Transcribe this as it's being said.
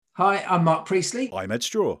Hi, I'm Mark Priestley. I'm Ed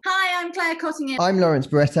Straw. Hi, I'm Claire Cottingham. I'm Lawrence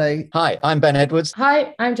Barrette. Hi, I'm Ben Edwards.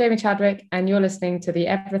 Hi, I'm Jamie Chadwick, and you're listening to the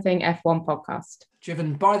Everything F1 podcast.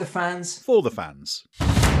 Driven by the fans. For the fans. The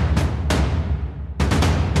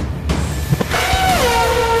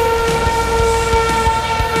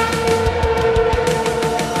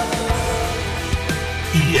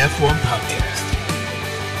F1 Podcast.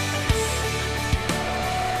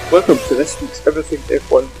 Welcome to this week's Everything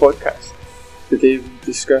F1 Podcast. Today we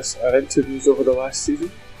discuss our interviews over the last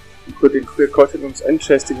season, including Claire Cottingham's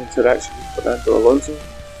interesting interaction with Fernando Alonso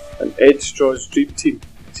and Ed Straw's dream team,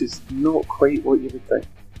 which is not quite what you would think.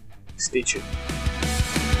 Stay tuned.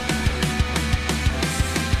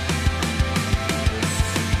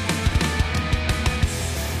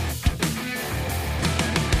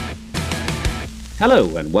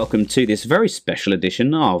 Hello and welcome to this very special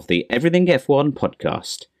edition of the Everything F1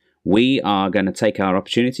 podcast. We are going to take our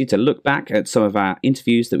opportunity to look back at some of our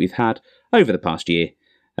interviews that we've had over the past year,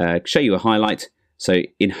 show you a highlight, so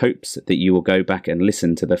in hopes that you will go back and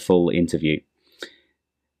listen to the full interview.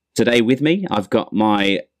 Today with me, I've got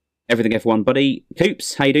my Everything F1 buddy,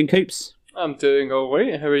 Coops. How you doing, Coops? I'm doing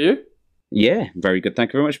alright, how are you? Yeah, very good,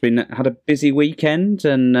 thank you very much. Had a busy weekend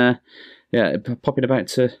and popping about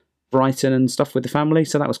to Brighton and stuff with the family,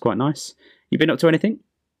 so that was quite nice. You been up to anything?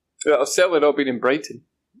 Well, I've certainly not been in Brighton.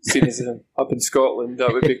 Seeing as I'm up in Scotland,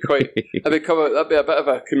 that would be quite. That'd be a bit of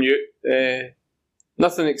a commute.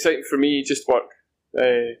 Nothing exciting for me, just work.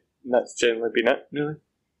 And that's generally been it, really.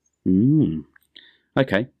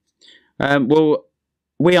 Okay. Well,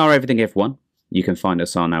 we are Everything F1. You can find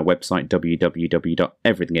us on our website,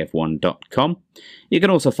 www.everythingf1.com. You can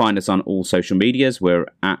also find us on all social medias. We're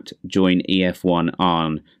at JoinEF1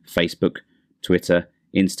 on Facebook, Twitter,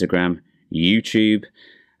 Instagram, YouTube.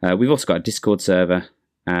 We've also got a Discord server.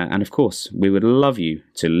 And of course, we would love you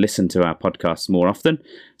to listen to our podcasts more often.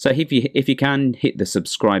 So if you can, hit the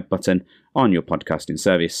subscribe button on your podcasting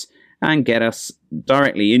service and get us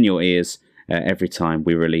directly in your ears every time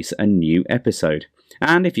we release a new episode.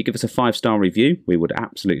 And if you give us a 5-star review, we would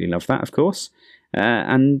absolutely love that, of course.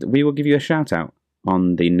 And we will give you a shout out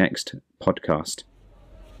on the next podcast.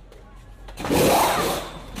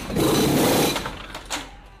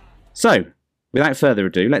 So, without further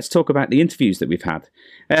ado, let's talk about the interviews that we've had.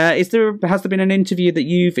 Has there been an interview that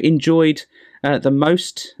you've enjoyed the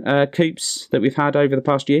most, Coops, that we've had over the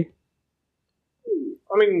past year?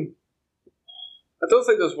 I mean, I don't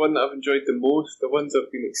think there's one that I've enjoyed the most. The ones I've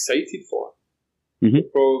been excited for,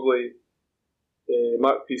 probably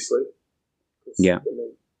Mark Priestley. Yeah. I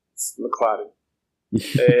mean, it's McLaren.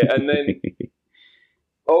 And then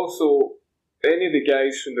also any of the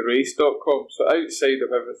guys from the race.com. So outside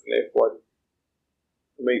of Everything F1,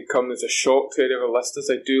 it might come as a shock to any of our listeners.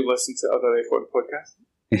 I do listen to other F1 podcasts.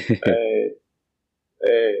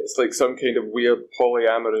 It's like some kind of weird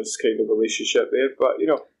polyamorous kind of relationship there, but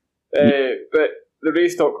but the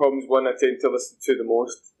race.com is one I tend to listen to the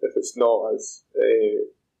most if it's not as.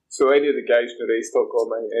 So any of the guys from the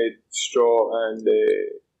race.com, Ed Straw and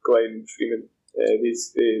Glenn Freeman,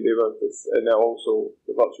 they were this, and also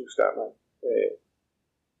the virtual stat man.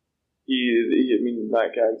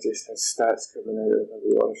 That guy just has stats coming out of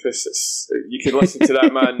every orifice. You can listen to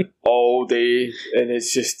that man all day, and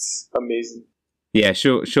it's just amazing. Yeah,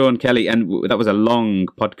 Sean Kelly, and that was a long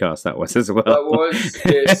podcast, that was, as well. That was,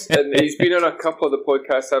 yes, and he's been on a couple of the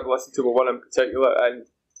podcasts I've listened to, but one in particular, and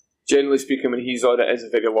generally speaking, when he's on, it is a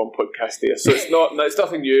very long podcast there. So it's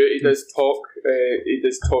nothing new. He does talk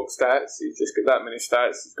stats. He's just got that many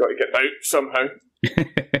stats. He's got to get out somehow.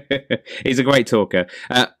 He's a great talker.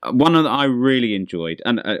 One that I really enjoyed,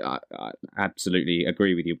 and I absolutely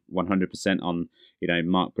agree with you 100% on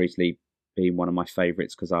Mark Priestley being one of my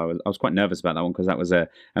favourites, because I was quite nervous about that one, because that was a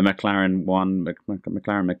McLaren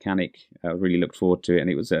McLaren mechanic. I really looked forward to it,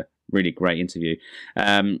 and it was a really great interview.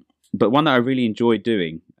 But one that I really enjoyed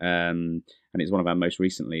doing, and it's one of our most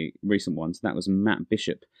recent ones, and that was Matt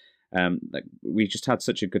Bishop. We just had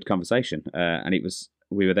such a good conversation, and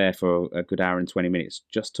we were there for a good hour and 20 minutes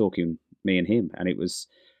just talking, me and him, and it was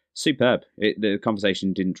superb. The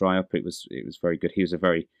conversation didn't dry up. It was very good. He was a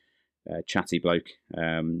very chatty bloke,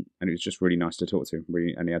 and it was just really nice to talk to him.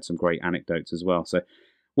 And he had some great anecdotes as well. So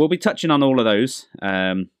we'll be touching on all of those.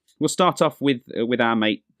 We'll start off with our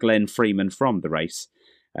mate Glenn Freeman from the race,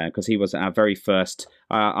 because he was our very first,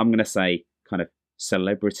 I'm going to say, kind of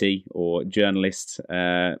celebrity or journalist,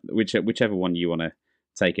 whichever one you want to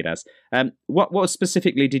take it as. What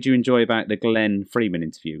specifically did you enjoy about the Glenn Freeman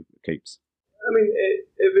interview, Coops? I mean,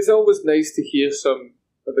 it was always nice to hear some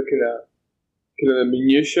of the kind of the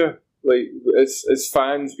minutiae. Like, as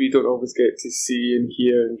fans, we don't always get to see and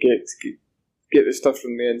hear and get to get the stuff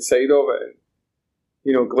from the inside of it. And,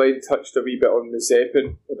 you know, Glenn touched a wee bit on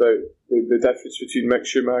Mazepin about the difference between Mick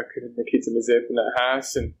Schumacher and Nikita Mazepin at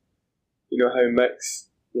Haas, and, you know, how Mick's,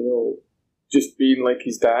 you know, just being like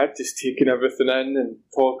his dad, just taking everything in and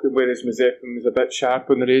talking, whereas Mazepin was a bit sharp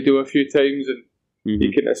on the radio a few times, and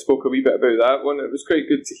he kind of spoke a wee bit about that one. It was quite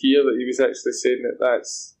good to hear that he was actually saying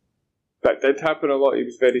that did happen a lot. He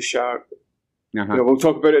was very sharp. You know, we'll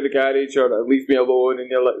talk about it in the garage, or leave me alone, and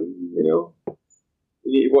you're like, you know,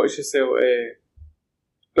 you need to watch yourself.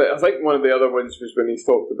 But I think one of the other ones was when he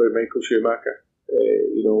talked about Michael Schumacher.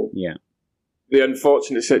 You know, the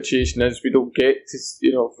unfortunate situation is we don't get to,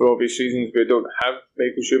 you know, for obvious reasons, we don't have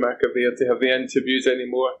Michael Schumacher there to have the interviews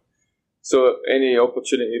anymore. So any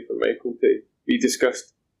opportunity for Michael to be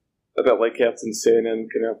discussed, a bit like Ayrton Senna and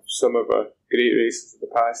kind of some of our great races of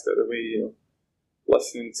the past out of the way, you know,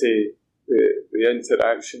 listening to the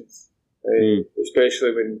interactions,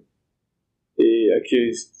 especially when he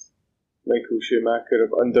accused Michael Schumacher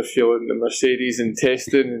of underfueling the Mercedes in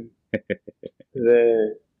testing, and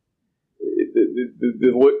the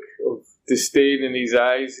look of disdain in his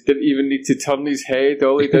eyes. He didn't even need to turn his head.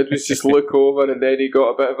 All he did was just look over, and then he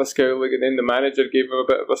got a bit of a scowling, and then the manager gave him a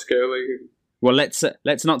bit of a scowling. Well, let's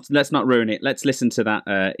not ruin it. Let's listen to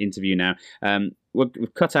that interview now.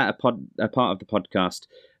 We've cut out a part of the podcast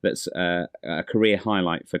that's a career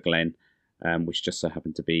highlight for Glenn, which just so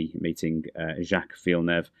happened to be meeting Jacques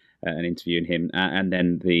Villeneuve and interviewing him, and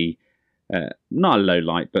then the not a low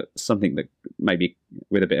light, but something that maybe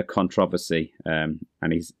with a bit of controversy, and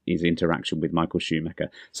his interaction with Michael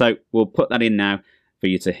Schumacher. So we'll put that in now for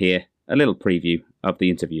you to hear a little preview of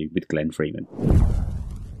the interview with Glenn Freeman.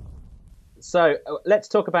 So let's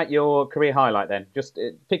talk about your career highlight then. Just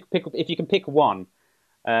pick if you can pick one.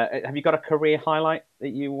 Have you got a career highlight that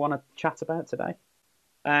you want to chat about today?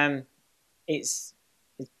 It's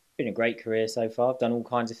been a great career so far. I've done all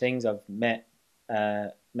kinds of things. I've met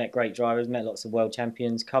great drivers, met lots of world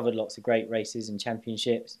champions, covered lots of great races and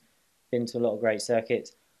championships, been to a lot of great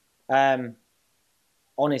circuits.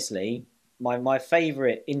 Honestly, my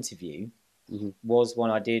favourite interview was one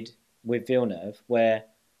I did with Villeneuve, where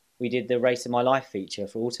we did the Race of My Life feature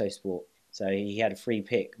for Autosport. So he had a free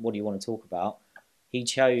pick. What do you want to talk about? He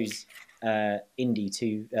chose Indy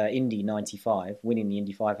 95, winning the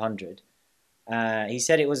Indy 500. He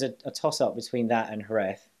said it was a toss-up between that and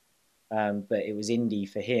Jerez, but it was Indy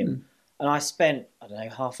for him. And I spent, I don't know,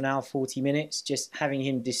 half an hour, 40 minutes just having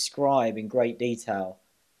him describe in great detail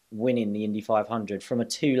winning the Indy 500 from a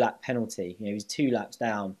 2-lap penalty. You know, he was 2 laps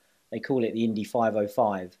down. They call it the Indy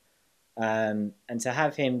 505. And to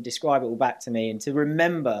have him describe it all back to me, and to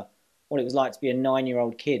remember what it was like to be a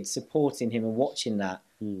 9-year-old kid supporting him and watching that,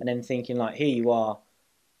 and then thinking, like, here you are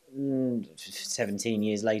 17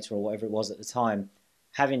 years later or whatever it was at the time,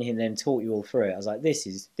 having him then talk you all through it. I was like, this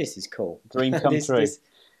is cool. Dream come true.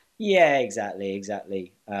 Yeah,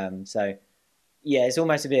 exactly. So yeah, it's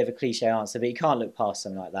almost a bit of a cliche answer, but you can't look past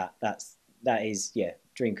something like that. That is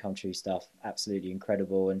dream come true stuff. Absolutely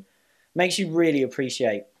incredible, and makes you really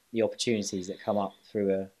appreciate the opportunities that come up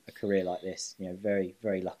through a career like this. You know, very,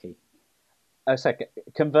 very lucky. Oh, so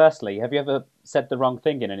conversely, have you ever said the wrong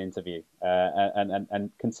thing in an interview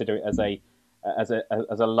and consider it as a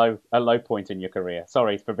low point in your career?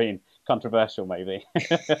 Sorry for being controversial, maybe.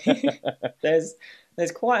 There's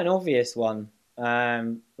quite an obvious one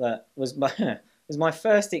that was my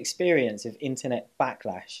first experience of internet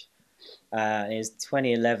backlash. It was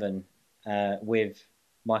 2011 with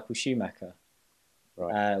Michael Schumacher.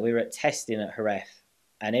 Right. We were at testing at Jerez,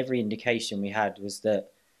 and every indication we had was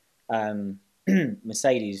that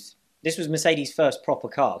Mercedes. This was Mercedes' first proper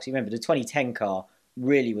car. Because you remember, the 2010 car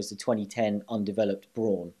really was the 2010 undeveloped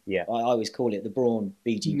Brawn. Yeah, I always call it the Brawn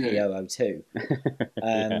BGP 002.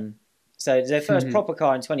 So their first proper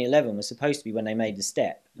car in 2011 was supposed to be when they made the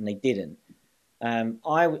step, and they didn't.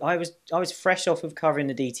 I was fresh off of covering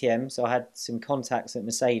the DTM, so I had some contacts at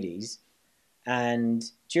Mercedes. And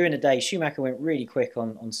during the day, Schumacher went really quick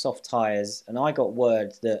on soft tyres, and I got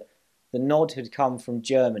word that the nod had come from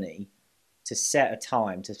Germany to set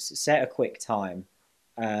a quick time,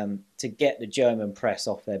 to get the German press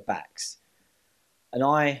off their backs. And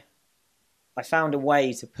I found a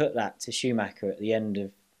way to put that to Schumacher at the end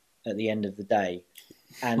of the day,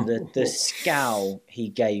 and the scowl he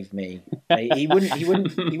gave me. He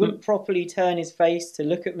wouldn't properly turn his face to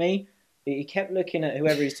look at me. He kept looking at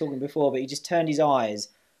whoever he was talking before, but he just turned his eyes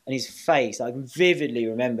and his face. I can vividly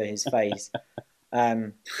remember his face.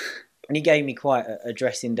 And he gave me quite a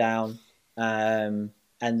dressing down. And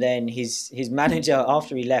then his manager,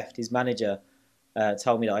 after he left, his manager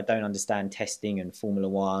told me that I don't understand testing and Formula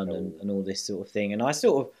One and all this sort of thing. And I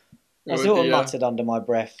sort of I sort of muttered under my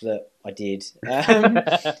breath that I did.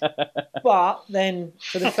 But then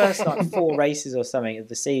for the first 4 races or something of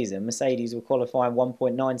the season, Mercedes were qualifying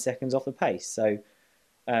 1.9 seconds off the pace. So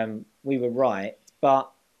we were right. But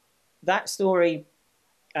that story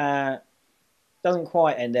doesn't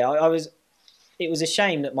quite end there. It was a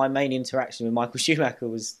shame that my main interaction with Michael Schumacher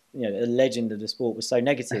was, a legend of the sport, was so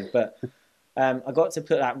negative. But I got to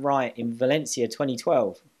put that right in Valencia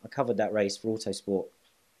 2012. I covered that race for Autosport.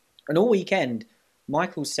 And all weekend,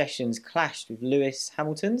 Michael's sessions clashed with Lewis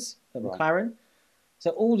Hamilton's at McLaren.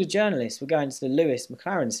 So all the journalists were going to the Lewis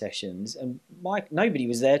McLaren sessions, and nobody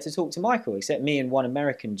was there to talk to Michael except me and one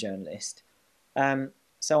American journalist.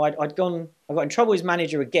 So I got in trouble with his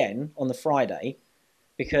manager again on the Friday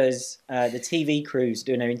because the TV crew's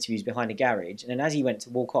doing their interviews behind a garage. And then as he went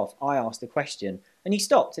to walk off, I asked a question and he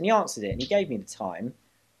stopped and he answered it and he gave me the time.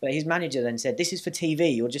 But his manager then said, "This is for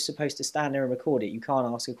TV. You're just supposed to stand there and record it. You can't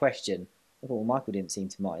ask a question." I thought, well, Michael didn't seem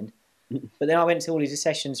to mind. But then I went to all his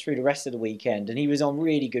sessions through the rest of the weekend and he was on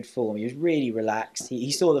really good form. He was really relaxed.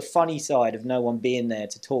 He saw the funny side of no one being there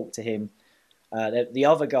to talk to him. The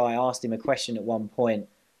other guy asked him a question at one point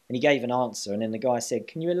and he gave an answer. And then the guy said,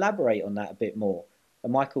 "Can you elaborate on that a bit more?"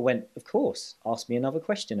 And Michael went, "Of course, ask me another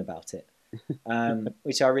question about it,"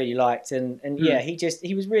 which I really liked. And yeah,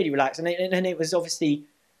 he was really relaxed. And it was obviously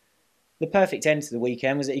the perfect end to the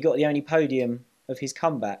weekend was that he got the only podium of his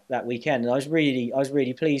comeback that weekend. And I was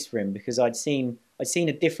really pleased for him because I'd seen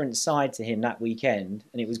a different side to him that weekend.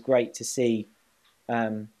 And it was great to see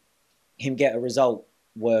him get a result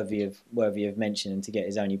worthy of mention and to get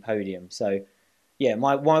his only podium. So yeah,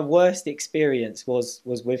 my worst experience was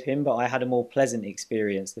with him, but I had a more pleasant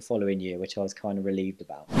experience the following year, which I was kind of relieved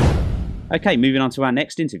about. Okay, moving on to our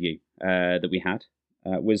next interview that we had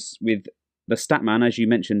was with the statman, as you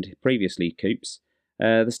mentioned previously, Coops,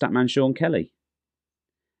 the statman Sean Kelly.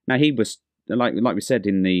 Now he was, like we said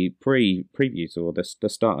in the previews or the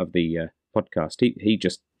start of the podcast, he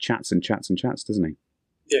just chats and chats and chats, doesn't he?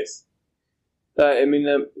 Yes.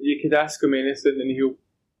 You could ask him anything and he'll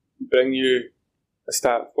bring you a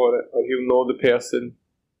stat for it, or he'll know the person,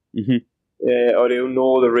 or he'll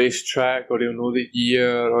know the racetrack, or he'll know the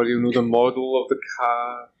year, or he'll know the model of the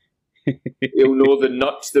car. He'll know the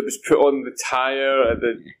nuts that was put on the tyre at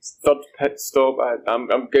the third pit stop. I'm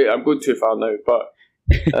going too far now, but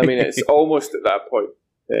I mean it's almost at that point.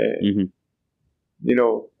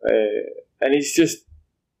 And he's just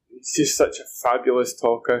such a fabulous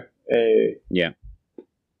talker. Yeah.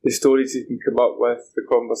 The stories he can come up with, the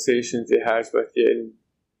conversations he has with you. And,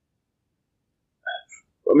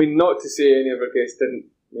 I mean, not to say any of our guests didn't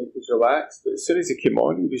make us relax, but as soon as he came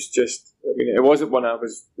on, he was just, it wasn't one I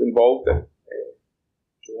was involved in.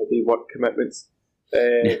 Bloody work commitments.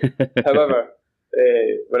 However,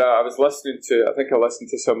 when I was listening to, I think I listened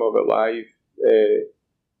to some of it live,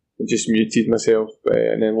 and just muted myself,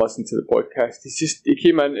 and then listened to the podcast. He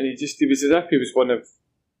came in and he was as if he was one of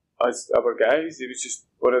us, our guys. He was just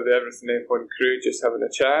one of the Everything F1 crew, just having a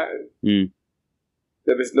chat. And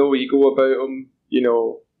there was no ego about him.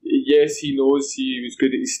 Yes, he knows he was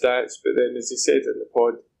good at his stats, but then, as he said in the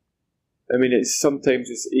pod,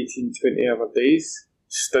 sometimes it's 18, 20 hour days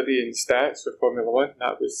studying stats for Formula One.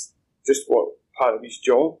 That was just part of his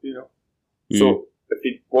job, So if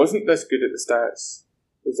he wasn't this good at the stats,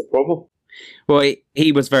 there's a problem. Well,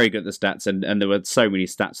 he was very good at the stats, and there were so many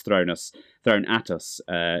stats thrown at us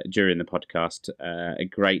during the podcast. A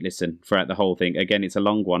great listen throughout the whole thing. Again, it's a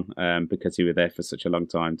long one because you were there for such a long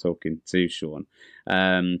time talking to Sean.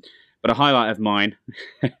 But a highlight of mine,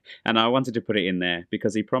 and I wanted to put it in there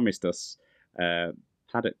because he promised us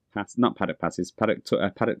paddock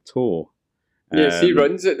tour. Yes, he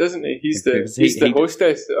runs it, doesn't he? He's the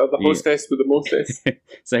hostess, or the hostess with the mostess.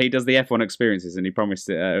 So he does the F1 experiences, and he promised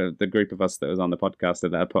the group of us that was on the podcast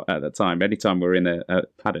at that time, anytime we're in a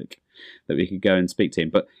paddock, that we could go and speak to him.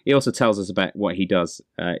 But he also tells us about what he does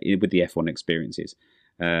with the F1 experiences.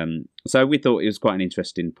 So we thought it was quite an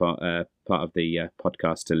interesting part of the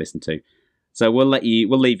podcast to listen to. So we'll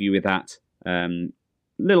leave you with that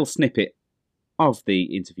little snippet of the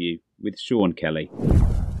interview with Sean Kelly.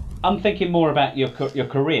 I'm thinking more about your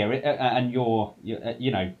career and your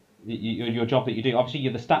job that you do. Obviously,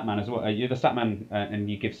 you're the statman as well. You're the statman, and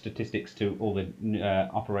you give statistics to all the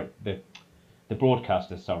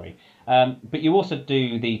broadcasters. Sorry, but you also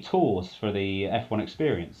do the tours for the F1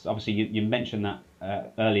 experience. Obviously, you mentioned that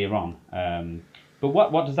earlier on. But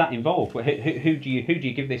what does that involve? Who do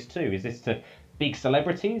you give this to? Is this to big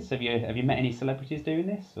celebrities? Have you met any celebrities doing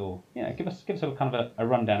this? Or give us a kind of a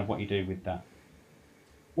rundown of what you do with that.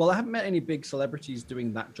 Well, I haven't met any big celebrities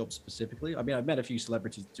doing that job specifically. I mean, I've met a few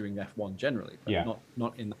celebrities doing F1 generally, but Yeah.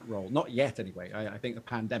 not in that role. Not yet, anyway. I think the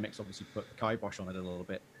pandemic's obviously put the kibosh on it a little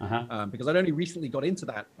bit. Uh-huh. Because I'd only recently got into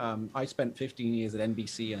that. I spent 15 years at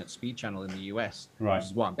NBC and at Speed Channel in the US, Right. which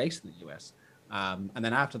is why I'm based in the US. And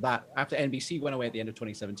then after that, after NBC went away at the end of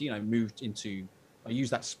 2017, I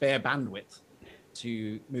used that spare bandwidth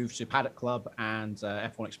to move to Paddock Club and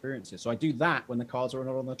F1 Experiences. So I do that when the cars are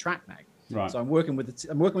not on the track now. Right. So I'm working with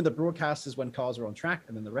the broadcasters when cars are on track,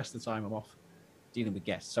 and then the rest of the time I'm off dealing with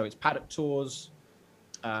guests. So it's paddock tours,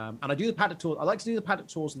 and I do the paddock tours. I like to do the paddock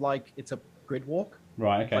tours like it's a grid walk.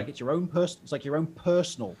 Right. Okay. Like it's like your own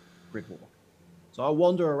personal grid walk. So I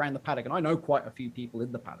wander around the paddock, and I know quite a few people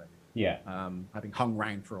in the paddock. Yeah. Having hung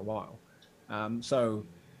around for a while. So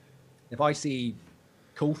if I see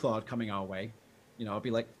Coulthard coming our way, I'll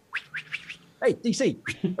be like, "Hey, DC,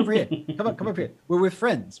 over here. Come over here. We're with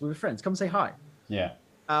friends. Come say hi." Yeah.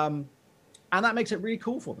 And that makes it really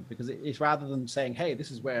cool for them because it's rather than saying, "Hey,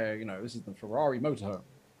 this is where this is the Ferrari motorhome."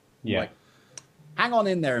 Yeah. Like, hang on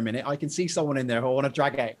in there a minute. I can see someone in there who I want to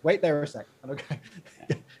drag out. Wait there a sec. And okay,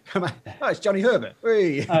 come on. Oh, it's Johnny Herbert.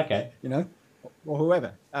 Whee. Okay. Or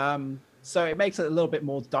whoever. So it makes it a little bit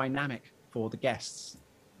more dynamic for the guests,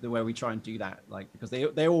 the way we try and do that. Like because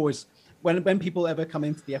they always when people ever come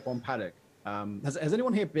into the F1 paddock. Has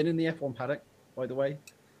anyone here been in the F1 paddock, by the way?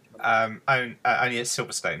 Only at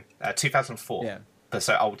Silverstone, 2004. Yeah.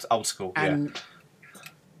 So old school. And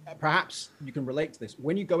perhaps you can relate to this.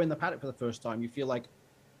 When you go in the paddock for the first time, you feel like,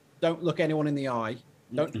 don't look anyone in the eye,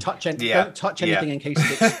 don't touch anything in case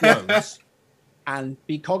it explodes, and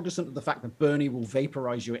be cognizant of the fact that Bernie will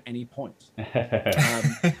vaporize you at any point.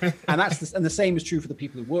 And the same is true for the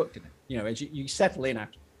people who worked in it. As you settle in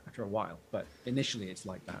after a while, but initially it's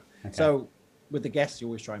like that. Okay. So with the guests, you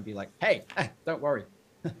always try and be like, "Hey, don't worry,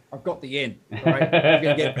 I've got the in. All right,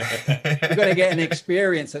 you're gonna get an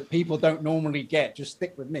experience that people don't normally get. Just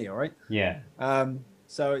stick with me, all right?" Yeah.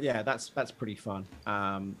 So yeah, that's pretty fun.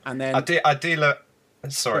 And then I do love.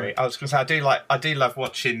 Sorry, I was going to say I do love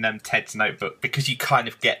watching Ted's Notebook because you kind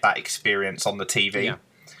of get that experience on the TV. Yeah.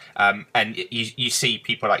 And you see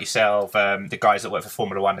people like yourself, the guys that work for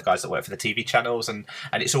Formula One, the guys that work for the TV channels, and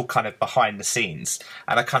it's all kind of behind the scenes.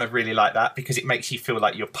 And I kind of really like that because it makes you feel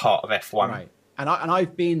like you're part of F1. Right. And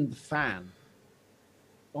I've been the fan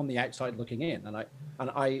on the outside looking in, and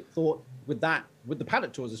I thought with the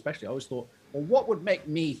paddock tours especially, I always thought, well, what would make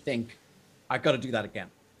me think I've got to do that again?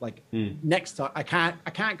 Like next time, I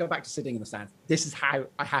can't go back to sitting in the stands. This is how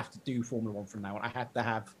I have to do Formula One from now on. I have to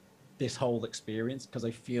have this whole experience because I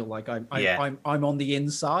feel like I'm on the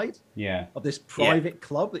inside of this private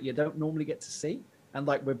club that you don't normally get to see, and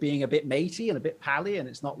like we're being a bit matey and a bit pally, and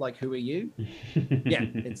it's not like, who are you?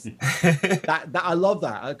 It's that I love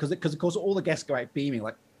that because of course all the guests go out beaming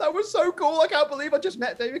like, that was so cool, I can't believe I just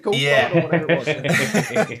met David Coulthard or whatever it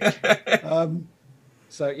was.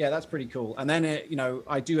 So yeah, that's pretty cool. And then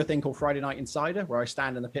I do a thing called Friday Night Insider where I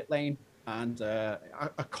stand in the pit lane and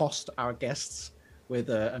accost our guests with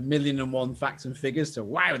 1,000,001 facts and figures to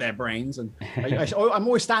wow their brains. And I'm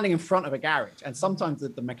always standing in front of a garage, and sometimes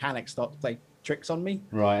the mechanics start to play tricks on me.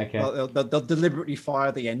 Right, okay. They'll deliberately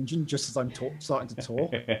fire the engine just as I'm starting to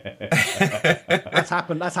talk. That's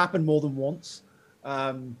happened more than once.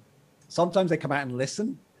 Sometimes they come out and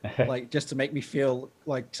listen, like just to make me feel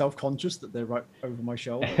like self-conscious that they're right over my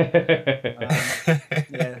shoulder.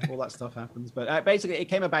 Yeah, all that stuff happens. But basically, it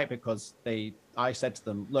came about because I said to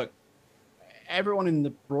them, look, everyone in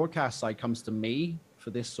the broadcast side comes to me for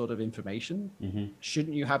this sort of information. Mm-hmm.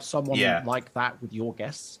 Shouldn't you have someone like that with your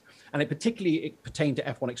guests? And it pertained to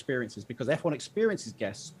F1 Experiences because F1 Experiences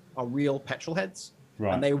guests are real petrol heads,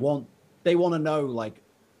 right? And they want to know like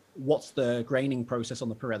what's the graining process on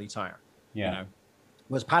the Pirelli tire. Yeah.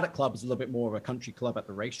 Whereas Paddock Club is a little bit more of a country club at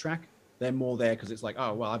the racetrack. They're more there because it's like,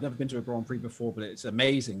 oh well, I've never been to a Grand Prix before, but it's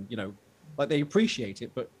amazing. Like they appreciate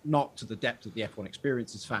it, but not to the depth of the F1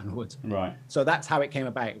 Experiences fan would. Right. So that's how it came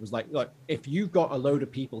about. It was like, look, if you've got a load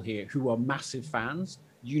of people here who are massive fans,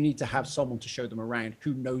 you need to have someone to show them around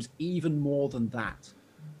who knows even more than that.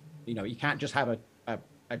 You can't just have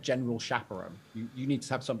a general chaperone. You need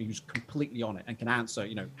to have somebody who's completely on it and can answer,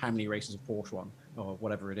 how many races of Porsche won or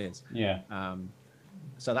whatever it is. Yeah.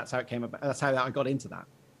 So that's how it came about. That's how I got into that.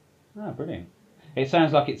 Oh, brilliant. It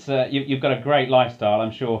sounds like it's you've got a great lifestyle.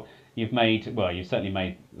 I'm sure you've certainly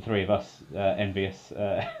made the three of us envious.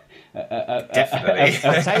 Definitely.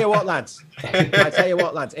 I tell you what, lads.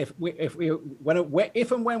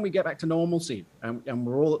 If and when we get back to normalcy and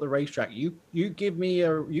we're all at the racetrack, you give me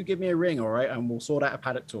a ring, all right, and we'll sort out a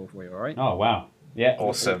paddock tour for you, all right? Oh wow, yeah,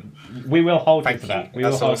 awesome. We will hold you to that. We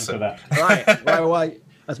will hold you to that. Right.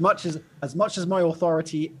 as much as my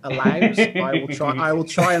authority allows, I will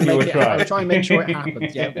try and make it. I will try and make sure it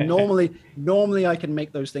happens. Yeah. Normally I can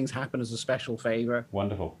make those things happen as a special favor.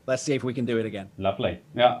 Wonderful. Let's see if we can do it again. Lovely.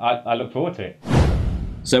 Yeah, I look forward to it.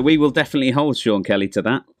 So we will definitely hold Sean Kelly to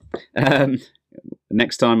that.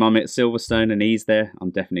 Next time I'm at Silverstone and he's there,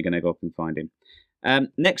 I'm definitely going to go up and find him.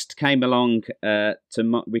 Next came along to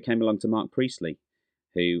Mark Priestley,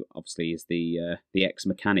 who obviously is the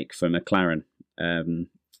ex-mechanic for McLaren.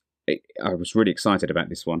 I was really excited about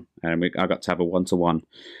this one, and I got to have a one-to-one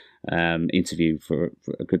interview for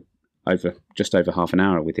a good just over half an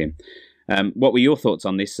hour with him. What were your thoughts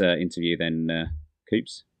on this interview then,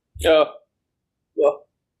 Coops? Yeah, well,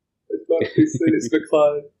 it's Mark Priestley, it's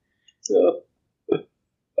McLaren. Yeah.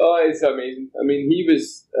 Oh, it's amazing. I mean, he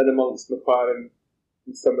was in amongst McLaren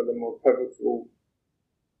in some of the more pivotal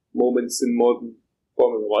moments in modern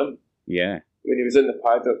Formula One. Yeah. When he was in the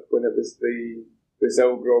paddock, when it was the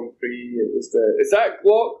Brazil Grand Prix, is that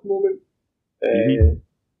Glock moment?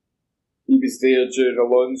 He was there during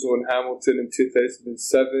Alonso and Hamilton in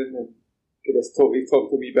 2007, and he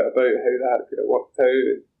talked a wee bit about how that could have worked out.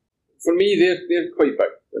 And for me, they're quite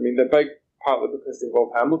big. I mean, they're big partly because they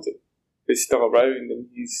involve Hamilton, who's still around, and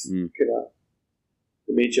he's kind of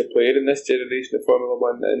the major player in this generation of Formula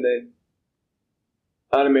One. And then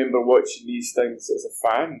I remember watching these things as a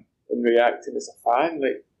fan and reacting as a fan,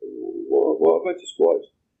 like, what have I just watched?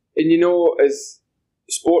 And you know, as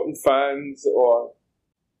sporting fans or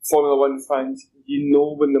Formula One fans, you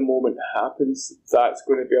know when the moment happens, that's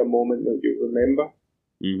going to be a moment that you'll remember.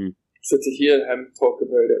 Mm-hmm. So to hear him talk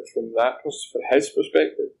about it from his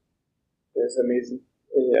perspective, is amazing.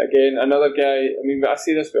 Again, another guy, I mean, I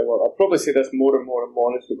say this a lot. I'll probably say this more and more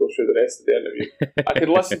as we go through the rest of the interview. I could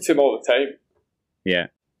listen to him all the time. Yeah.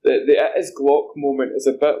 The his Glock moment is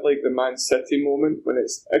a bit like the Man City moment when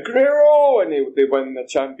it's Aguero and they win the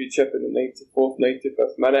championship in the 94th,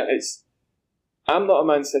 95th minute. I'm not a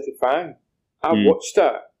Man City fan. I watched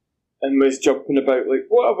that and was jumping about like,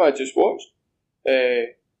 what have I just watched?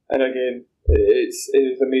 And again, it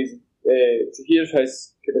was amazing to hear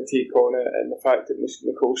his kind of take on it, and the fact that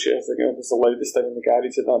Nicole Scherzinger was the loudest thing in the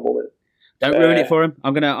garage at that moment. Don't ruin it for him.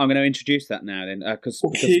 I'm gonna introduce that now then, because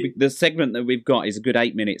the segment that we've got is a good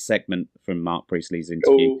 8-minute segment from Mark Priestley's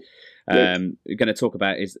interview. We're going to talk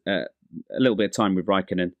about a little bit of time with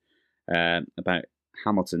Raikkonen, about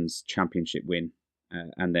Hamilton's championship win,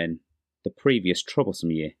 and then the previous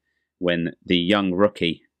troublesome year when the young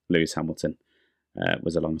rookie Lewis Hamilton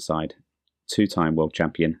was alongside two-time world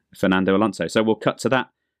champion Fernando Alonso. So we'll cut to that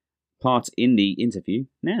part in the interview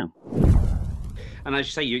now. And as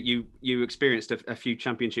you say, you experienced a few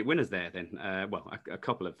championship winners there. Then, a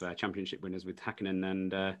couple of championship winners with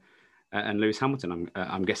Hakkinen and Lewis Hamilton.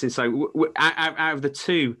 I'm guessing. So, out of the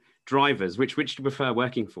two drivers, which do you prefer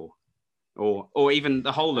working for, or even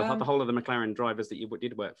the whole of the McLaren drivers that you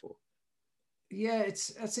did work for? Yeah,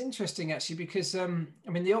 it's interesting actually, because I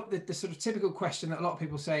mean the sort of typical question that a lot of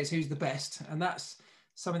people say is who's the best, and that's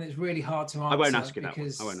something that's really hard to answer. I won't ask you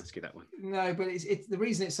that one. No, but it's the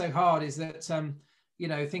reason it's so hard is that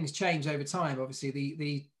things change over time.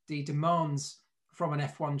 Obviously, the demands from an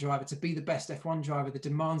F1 driver to be the best F1 driver, the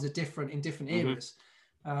demands are different in different eras.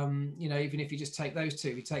 Even if you just take those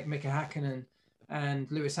two, you take Mika Hakkinen and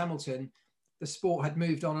Lewis Hamilton, the sport had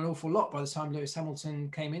moved on an awful lot by the time Lewis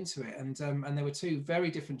Hamilton came into it, and there were two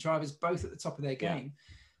very different drivers, both at the top of their game.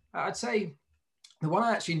 I'd say the one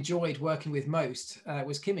I actually enjoyed working with most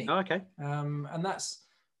was Kimi. Oh, okay. And that's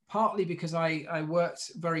partly because I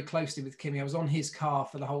worked very closely with Kimi. I was on his car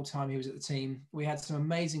for the whole time he was at the team. We had some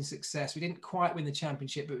amazing success. We didn't quite win the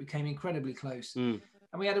championship, but we came incredibly close. And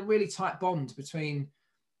we had a really tight bond between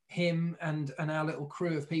him and our little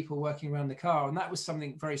crew of people working around the car. And that was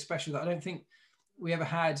something very special that I don't think we ever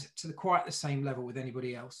had to quite the same level with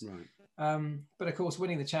anybody else. Right. But of course,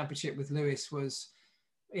 winning the championship with Lewis was,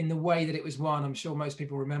 in the way that it was won, I'm sure most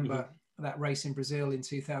people remember that race in Brazil in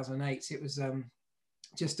 2008. It was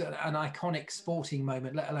just an iconic sporting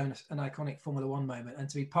moment, let alone an iconic Formula One moment. And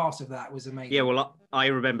to be part of that was amazing. Yeah, well, I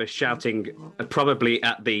remember shouting probably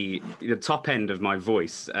at the top end of my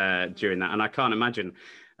voice during that. And I can't imagine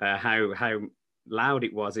how loud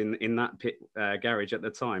it was in that pit garage at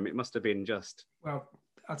the time. It must have been just... Well,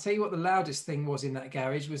 I'll tell you what the loudest thing was in that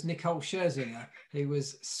garage was Nicole Scherzinger, who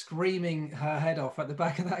was screaming her head off at the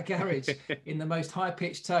back of that garage in the most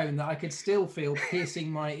high-pitched tone that I could still feel piercing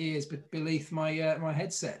my ears beneath my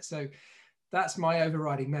headset. So that's my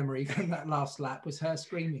overriding memory from that last lap, was her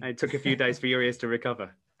screaming. It took a few days for your ears to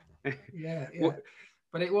recover. Yeah.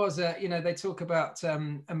 But it was, they talk about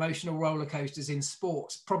emotional roller coasters in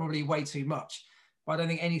sports, probably way too much. but I don't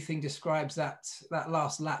think anything describes that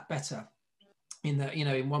last lap better. In that,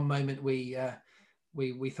 in one moment we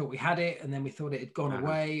thought we had it, and then we thought it had gone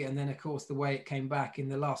away, and then of course the way it came back in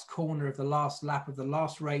the last corner of the last lap of the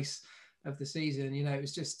last race of the season, it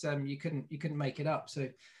was just you couldn't make it up. So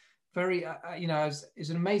very, it was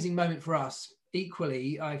an amazing moment for us.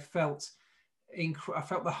 Equally, I felt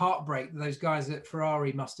the heartbreak that those guys at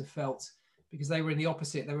Ferrari must have felt, because they were in the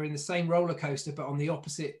opposite. They were in the same roller coaster, but on the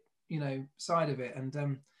opposite, side of it.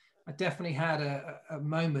 And I definitely had a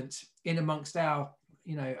moment in amongst our,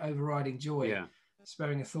 overriding joy,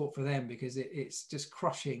 sparing a thought for them, because it's just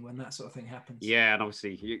crushing when that sort of thing happens. Yeah, and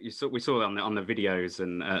obviously we saw on the videos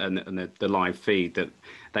and the live feed that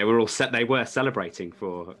they were celebrating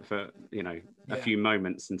for a few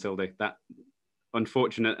moments until that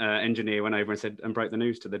unfortunate engineer went over and broke the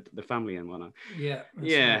news to the family and whatnot. Yeah.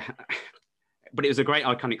 Yeah. Right. But it was a great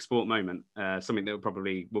iconic sport moment, something that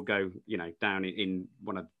will go down in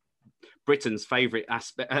one of Britain's favourite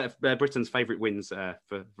wins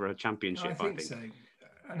for a championship. I think so.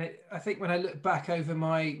 And I think when I look back over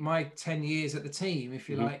my 10 years at the team, if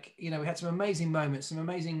you like, we had some amazing moments, some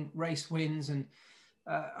amazing race wins, and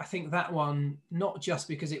I think that one, not just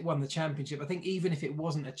because it won the championship, I think even if it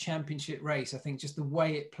wasn't a championship race, I think just the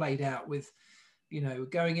way it played out with,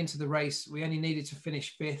 going into the race, we only needed to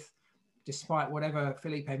finish 5th, despite whatever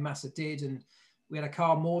Felipe Massa did, and we had a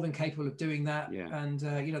car more than capable of doing that. Yeah. And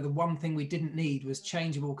the one thing we didn't need was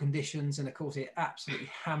changeable conditions, and of course it absolutely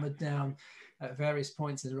hammered down at various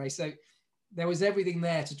points in the race. So there was everything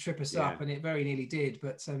there to trip us up, and it very nearly did.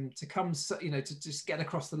 But to come, to just get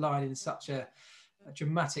across the line in such a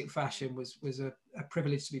dramatic fashion was a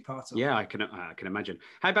privilege to be part of. Yeah, I can imagine.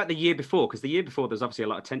 How about the year before? Because the year before, there's obviously a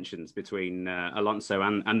lot of tensions between Alonso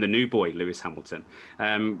and the new boy, Lewis Hamilton.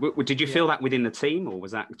 Did you feel that within the team, or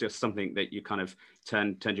was that just something that you kind of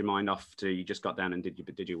turned your mind off to? You just got down and did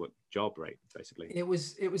your job, right? Basically, it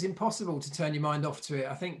was impossible to turn your mind off to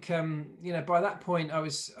it. I think by that point I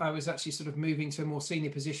was actually sort of moving to a more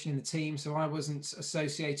senior position in the team, so I wasn't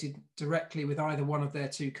associated directly with either one of their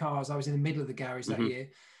two cars. I was in the middle of the garage that year.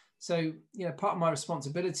 So, part of my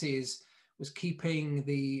responsibility was keeping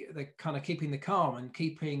the keeping the calm and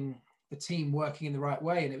keeping the team working in the right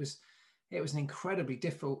way. And it was an incredibly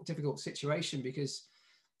difficult situation, because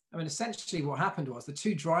essentially what happened was the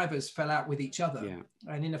two drivers fell out with each other.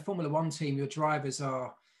 Yeah. And in a Formula One team, your drivers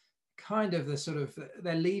are kind of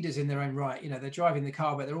they're leaders in their own right. They're driving the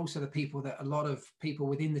car, but they're also the people that a lot of people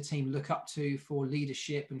within the team look up to for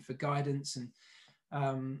leadership and for guidance and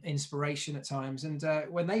inspiration at times. And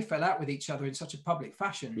when they fell out with each other in such a public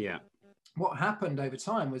fashion, what happened over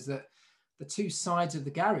time was that the two sides of the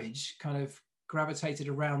garage kind of gravitated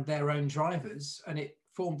around their own drivers, and it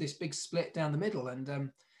formed this big split down the middle.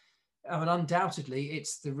 And undoubtedly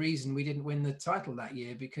it's the reason we didn't win the title that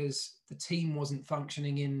year, because the team wasn't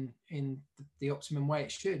functioning in the optimum way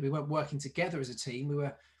it should. We weren't working together as a team. We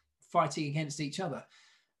were fighting against each other.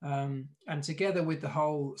 And together with the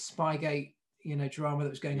whole Spygate drama that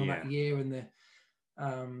was going on that year, and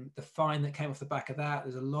the fine that came off the back of that,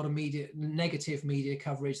 there's a lot of negative media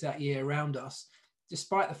coverage that year around us,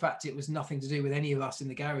 despite the fact it was nothing to do with any of us in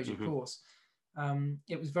the garage, of course.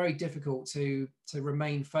 It was very difficult to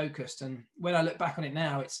remain focused. And when I look back on it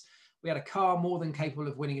now, we had a car more than capable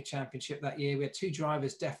of winning a championship that year. We had two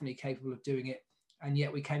drivers definitely capable of doing it, and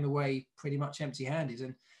yet we came away pretty much empty-handed.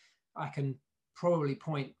 And I can probably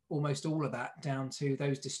point almost all of that down to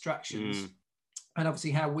those distractions. And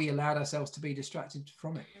obviously how we allowed ourselves to be distracted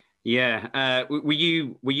from it. Yeah. Were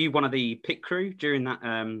you one of the pit crew during that,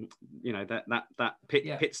 that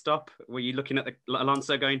pit stop? Were you looking at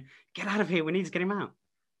Alonso going, get out of here, we need to get him out?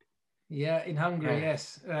 Yeah, in Hungary,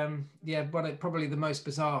 yes. But probably the most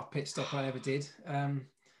bizarre pit stop I ever did.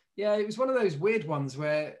 It was one of those weird ones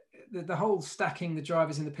where the whole stacking the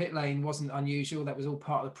drivers in the pit lane wasn't unusual. That was all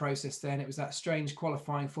part of the process then. It was that strange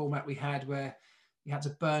qualifying format we had where you had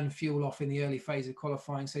to burn fuel off in the early phase of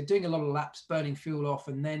qualifying. So doing a lot of laps, burning fuel off,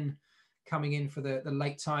 and then coming in for the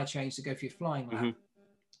late tyre change to go for your flying lap.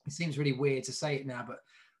 It seems really weird to say it now, but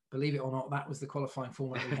believe it or not, that was the qualifying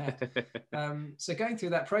format we had. So going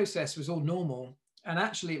through that process was all normal. And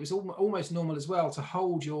actually it was almost normal as well to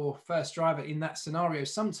hold your first driver in that scenario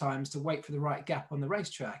sometimes to wait for the right gap on the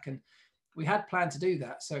racetrack. And we had planned to do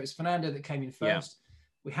that. So it was Fernando that came in first.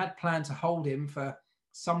 We had planned to hold him for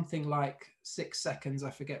something like 6 seconds.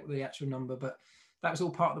 I forget the actual number, but that was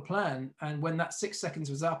all part of the plan. And when that 6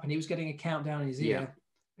 seconds was up and he was getting a countdown in his ear,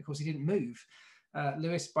 of course he didn't move.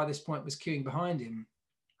 Lewis by this point was queuing behind him.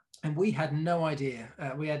 And we had no idea.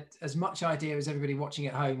 We had as much idea as everybody watching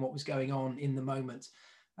at home what was going on in the moment.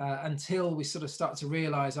 until we sort of start to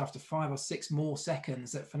realise after 5 or 6 more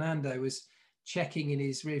seconds that Fernando was checking in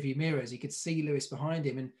his rearview mirrors. He could see Lewis behind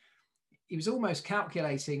him, and he was almost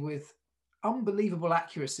calculating with unbelievable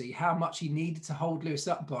accuracy how much he needed to hold Lewis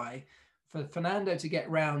up by for Fernando to get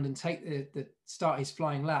round and take the start his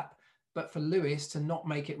flying lap, but for Lewis to not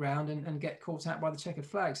make it round and get caught out by the checkered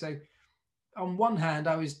flag. So on one hand,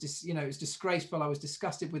 I was just, it was disgraceful. I was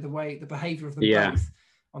disgusted with the behaviour of them both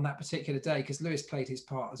on that particular day, because Lewis played his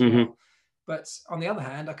part as well. But on the other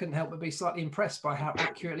hand, I couldn't help but be slightly impressed by how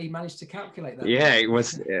accurately he managed to calculate that. Yeah, it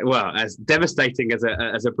was, well, as devastating as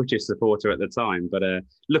a British supporter at the time. But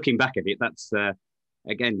looking back at it, that's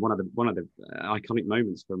again one of the iconic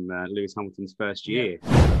moments from Lewis Hamilton's first year.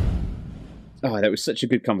 Oh, that was such a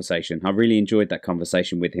good conversation. I really enjoyed that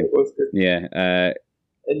conversation with him. It was good. Yeah.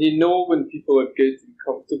 And you know when people are good and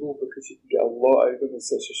comfortable, because you can get a lot out of them in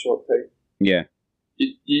such a short time. Yeah.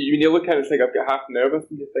 When you look at it, it's like, I've got half an hour with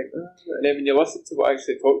them, you think, and then when you listen to what I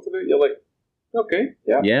actually talked about, you're like, okay,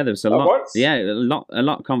 yeah. Yeah, there was a lot. Works. Yeah, a lot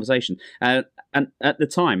of conversation. And at the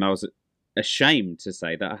time, I was ashamed to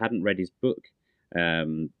say that I hadn't read his book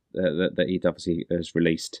that he'd obviously has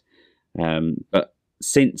released. But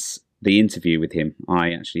since the interview with him,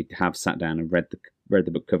 I actually have sat down and read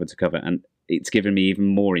the book cover to cover, and it's given me even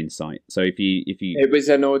more insight. So if you it was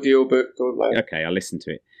an audio book, don't lie. Okay, I'll listen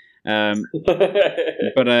to it.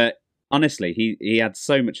 But honestly, he had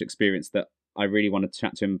so much experience that I really want to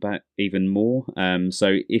chat to him about even more.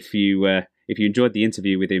 So if you enjoyed the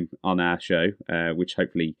interview with him on our show, which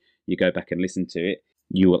hopefully you go back and listen to it,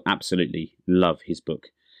 you will absolutely love his book.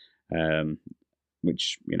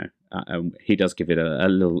 Which he does give it a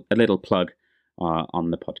little plug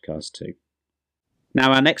on the podcast too.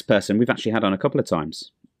 Now our next person we've actually had on a couple of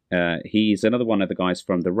times. He's another one of the guys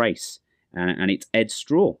from The Race, and it's Ed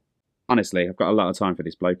Straw. Honestly, I've got a lot of time for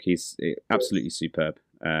this bloke. He's absolutely superb.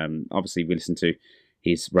 Obviously, we listen to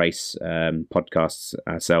his race podcasts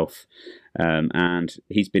ourselves, and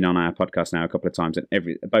he's been on our podcast now a couple of times, and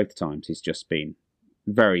both times he's just been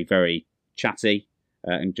very, very chatty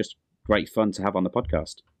and just great fun to have on the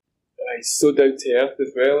podcast. He's so down to earth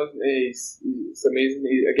as well, isn't he? It's amazing.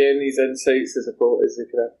 His insights as a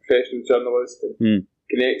kind of professional journalist and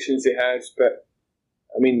connections he has, but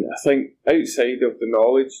I mean, I think outside of the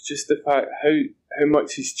knowledge, just the fact how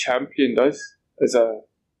much he's championed us as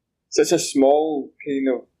such a small, kind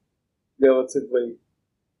of relatively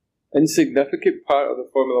insignificant part of the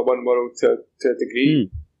Formula One world to a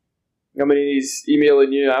degree. I mean, he's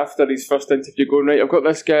emailing you after his first interview going, right, I've got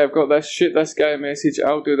this guy, I've got this, shoot this guy a message,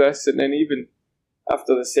 I'll do this, and then even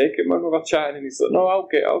after the second one we were chatting and he's like, no, I'll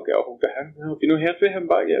get a hold of him. Have you not heard from him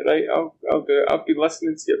back yet? Right, I'll do it. I've been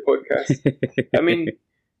listening to your podcast. I mean,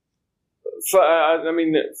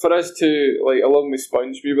 for us to, like, along with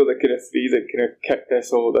Sponge, we were the kind of three that kind of kicked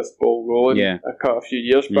this ball rolling a few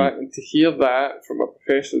years back, and to hear that from a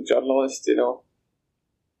professional journalist,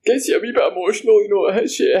 gets you a wee bit emotional, it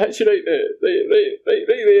hits you right there,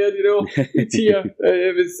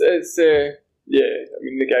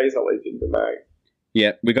 the guy's a legend, the man.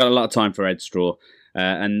 Yeah, we got a lot of time for Ed Straw,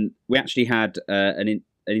 and we actually had an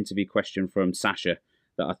interview question from Sasha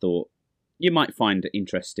that I thought you might find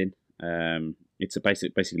interesting. It's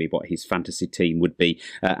basically what his fantasy team would be,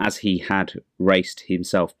 as he had raced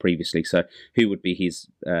himself previously. So who would be his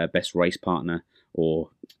best race partner, or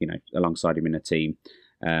alongside him in a team?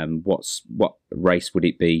 What race would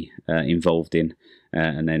it be involved in,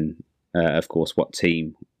 and then of course what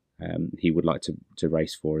team he would like to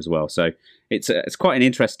race for as well. So it's quite an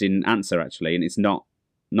interesting answer actually, and it's not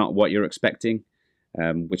what you're expecting,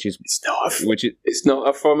 it's not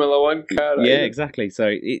a Formula One car. Yeah, exactly.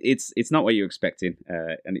 So it's not what you're expecting,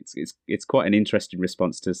 and it's quite an interesting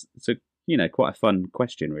response to quite a fun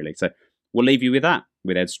question really. So we'll leave you with that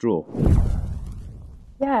with Ed Straw.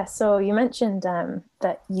 Yeah, so you mentioned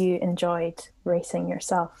that you enjoyed racing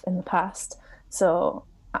yourself in the past. So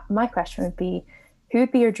my question would be, who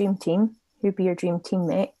would be your dream team? Who would be your dream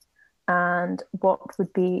teammate? And what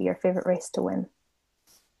would be your favourite race to win?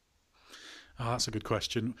 Oh, that's a good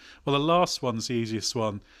question. Well, the last one's the easiest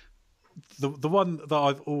one. The one that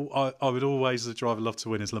I would always, as a driver, love to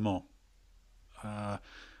win is Le Mans.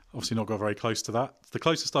 Obviously not got very close to that. The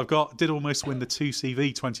closest I've got did almost win the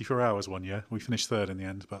 2CV 24 hours one year. We finished third in the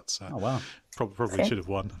end, but oh, wow. probably should have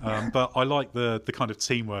won. But I like the kind of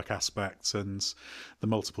teamwork aspect and the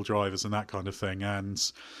multiple drivers and that kind of thing. And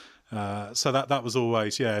so that was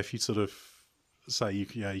always, if you sort of say you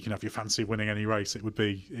can have your fancy winning any race, it would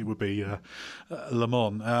be Le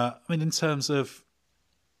Mans. I mean, in terms of,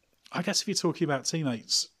 I guess if you're talking about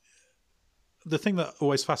teammates, the thing that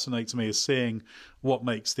always fascinates me is seeing what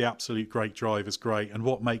makes the absolute great drivers great and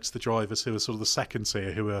what makes the drivers who are sort of the second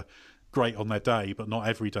tier, who are great on their day but not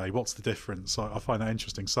every day. What's the difference? I find that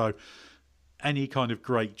interesting. So any kind of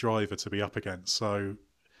great driver to be up against. So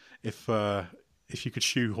if you could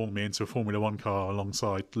shoehorn me into a Formula One car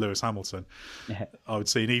alongside Lewis Hamilton, I would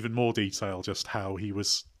see in even more detail just how he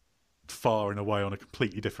was far and away on a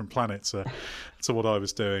completely different planet to what I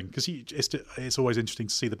was doing, because it's always interesting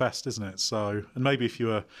to see the best, isn't it? So, and maybe if you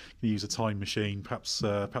were going to use a time machine, perhaps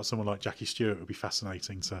someone like Jackie Stewart would be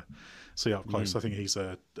fascinating to see up close. I think he's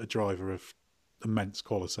a driver of immense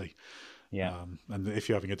quality. Yeah, and if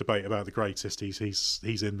you're having a debate about the greatest,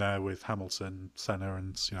 he's in there with Hamilton, Senna,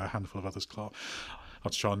 and a handful of others. Clark. I'll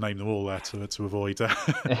just try and name them all there to avoid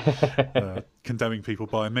condemning people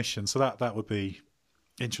by omission. So that would be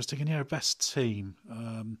interesting. And best team.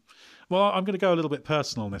 Well, I'm going to go a little bit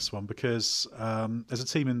personal on this one, because there's a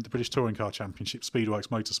team in the British Touring Car Championship, Speedworks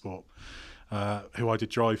Motorsport, who I did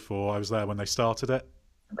drive for. I was there when they started it.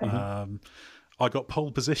 Okay. I got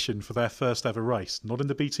pole position for their first ever race, not in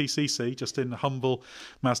the BTCC, just in humble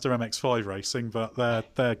Mazda MX-5 racing, but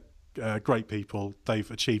they're great people. They've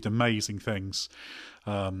achieved amazing things,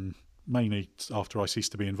 mainly after I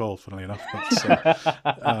ceased to be involved, funnily enough. But,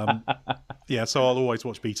 so I'll always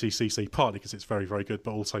watch BTCC, partly because it's very, very good,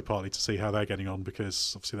 but also partly to see how they're getting on,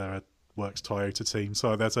 because obviously they're a Works Toyota team.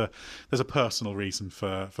 So there's a personal reason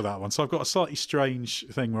for that one. So I've got a slightly strange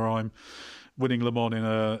thing where I'm winning Le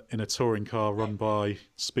Mans in a touring car run by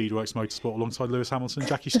Speedworks Motorsport alongside Lewis Hamilton and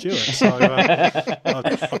Jackie Stewart. So I've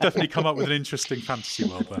definitely come up with an interesting fantasy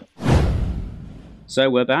world there. So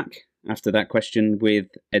we're back after that question with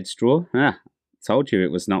Ed Straw. Told you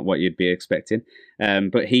it was not what you'd be expecting.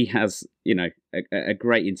 But he has, a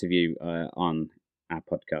great interview on our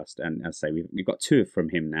podcast. And as I say, we've got two from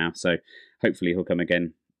him now. So hopefully he'll come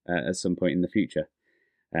again at some point in the future.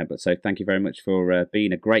 So thank you very much for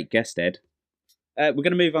being a great guest, Ed. We're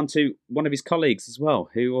going to move on to one of his colleagues as well,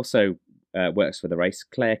 who also works for the race,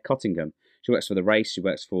 Claire Cottingham. She works for the race. She's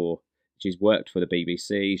worked for the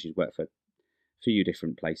BBC. She's worked for a few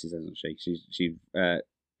different places, hasn't she? She's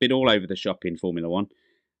been all over the shop in Formula One,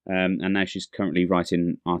 and now she's currently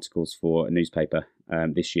writing articles for a newspaper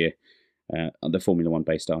this year, the Formula One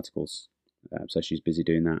based articles. So she's busy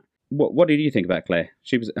doing that. What did you think about Claire?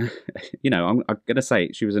 She was, I'm going to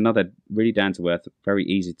say, she was another really down to earth, very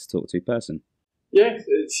easy to talk to person. Yeah,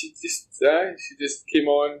 she just came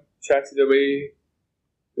on, chatted away,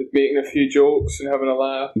 with making a few jokes and having a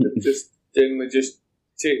laugh, and just generally just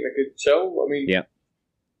taking a good chill. I mean,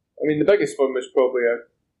 the biggest one was probably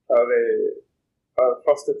our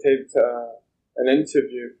first attempt at an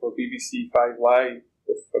interview for BBC 5 Live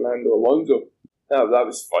with Fernando Alonso. That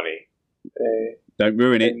was funny. Don't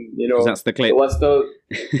ruin it, because that's the clip. The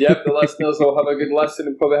listeners will have a good listen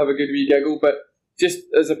and probably have a good wee giggle. But just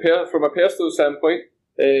from a personal standpoint,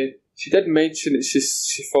 she did mention that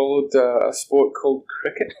she followed a sport called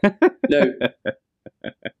cricket. Now,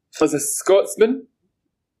 as a Scotsman,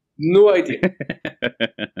 no idea.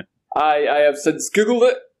 I have since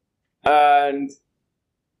Googled it, and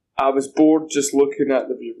I was bored just looking at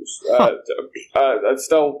the views. I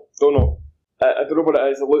still don't know. I don't know what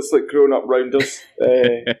it is. It looks like grown-up rounders.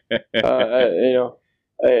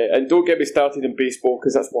 And don't get me started in baseball,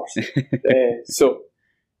 because that's worse. So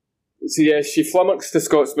yeah, she flummoxed the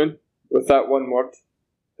Scotsman with that one word,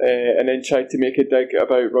 and then tried to make a dig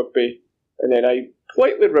about rugby. And then I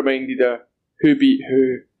politely reminded her who beat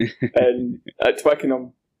who at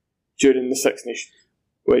Twickenham during the Six Nations,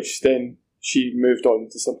 which then she moved on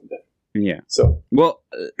to something different. Yeah. So, well,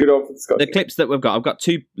 good on for the Scots. The clips that we've got, I've got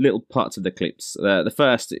two little parts of the clips. The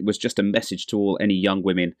first was just a message to all any young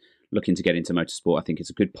women looking to get into motorsport. I think it's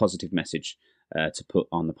a good positive message to put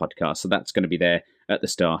on the podcast. So that's going to be there at the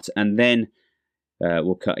start. And then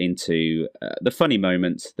we'll cut into the funny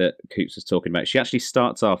moment that Coops was talking about. She actually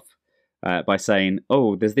starts off by saying,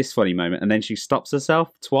 "Oh, there's this funny moment," and then she stops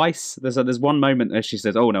herself twice. There's one moment where she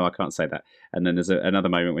says, "Oh no, I can't say that," and then there's another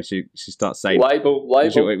moment where she starts saying libel,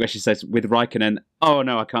 where she says with Raikkonen, "Oh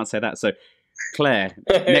no, I can't say that." So Claire,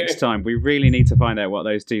 next time we really need to find out what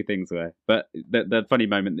those two things were. But the funny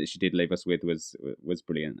moment that she did leave us with was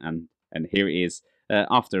brilliant, and here it is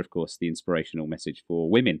after, of course, the inspirational message for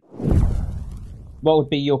women. What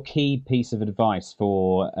would be your key piece of advice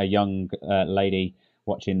for a young lady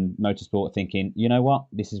watching motorsport thinking, you know what,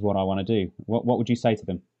 this is what I want to do? What would you say to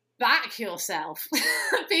them? Back yourself.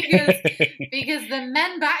 because the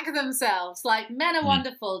men back themselves. Like, men are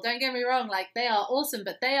wonderful, don't get me wrong, like they are awesome,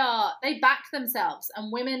 but they back themselves,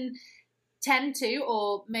 and women tend to,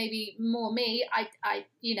 or maybe more me, I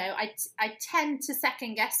tend to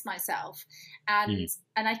second guess myself, and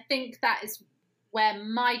I think that is where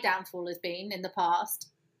my downfall has been in the past,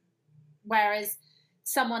 whereas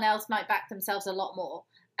someone else might back themselves a lot more.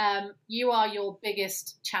 You are your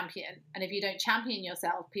biggest champion, and if you don't champion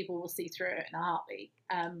yourself, people will see through it in a heartbeat.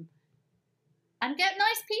 And get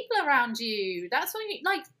nice people around you. That's what you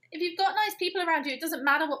like. If you've got nice people around you, it doesn't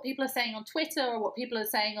matter what people are saying on Twitter or what people are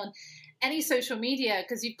saying on any social media,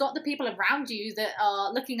 because you've got the people around you that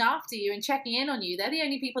are looking after you and checking in on you. They're the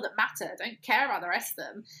only people that matter. Don't care about the rest of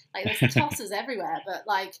them. Like, there's tossers everywhere,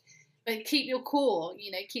 but keep your core.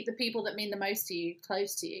 You know, keep the people that mean the most to you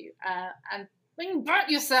close to you, and back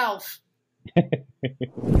yourself.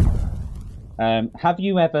 Have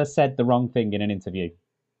you ever said the wrong thing in an interview?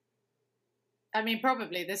 I mean,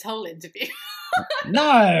 probably this whole interview.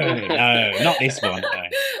 No, not this one. No.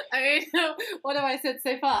 I mean, what have I said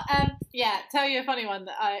so far? Yeah, tell you a funny one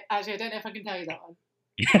that I don't know if I can tell you that one.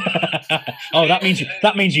 Oh, that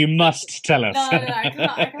means you must tell us. No, I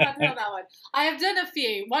can't tell that one. I have done a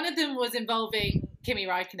few. One of them was involving Kimi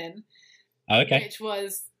Räikkönen. Oh, okay. Which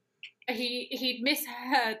was he'd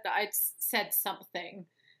misheard that I'd said something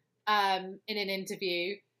in an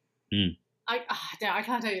interview. I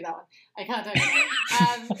can't tell you that one. I can't tell you.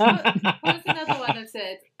 What was another one I've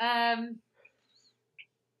said?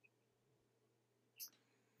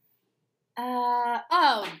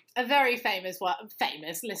 A very famous one.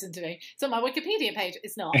 Famous, listen to me. It's on my Wikipedia page.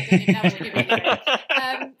 It's not. I don't even have a Wikipedia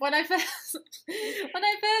page. When I first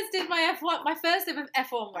did my first ever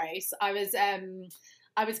F1 race, I was in.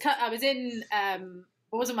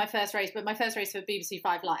 It wasn't my first race, but my first race for BBC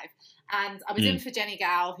 5 Live. And I was in for Jenny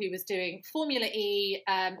Gow, who was doing Formula E,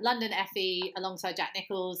 London FE alongside Jack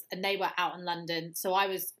Nicholls, and they were out in London. So I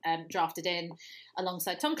was drafted in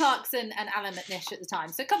alongside Tom Clarkson and Alan McNish at the time.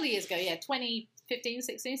 So a couple of years ago, 2015,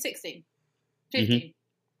 16, 15.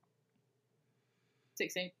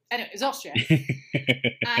 16. Anyway, it was Austria.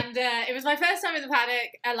 And it was my first time in the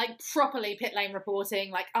paddock, properly pit lane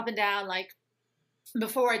reporting, up and down,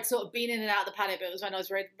 before I'd sort of been in and out of the paddock, but it was when I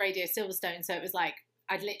was Radio Silverstone, so it was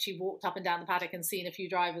I'd literally walked up and down the paddock and seen a few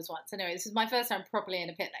drivers once. Anyway, this is my first time properly in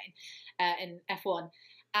a pit lane in F1.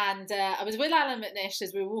 And I was with Alan McNish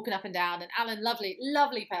as we were walking up and down, and Alan, lovely,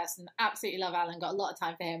 lovely person, absolutely love Alan, got a lot of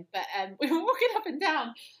time for him. But we were walking up and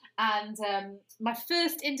down, and my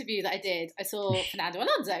first interview that I did, I saw Fernando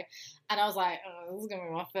Alonso, and I was like, oh, this is going to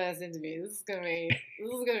be my first interview. This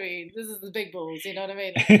is the big balls, you know what I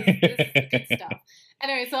mean? This is the good stuff.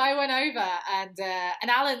 Anyway, so I went over, and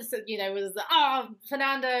Alan, was, oh,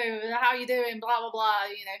 Fernando, how are you doing? Blah, blah, blah,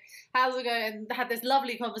 how's it going? And had this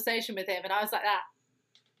lovely conversation with him, and I was like that.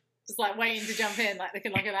 Just waiting to jump in,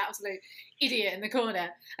 looking like an absolute idiot in the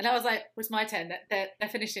corner. And I was like, it's my turn. They're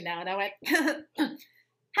finishing now. And I went,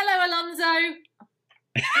 hello, Alonso.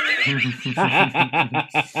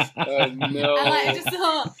 Oh, no. And I just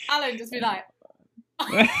saw Alan just be next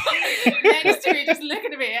to me, just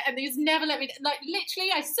looking at me. And he's never let me,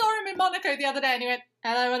 literally, I saw him in Monaco the other day and he went,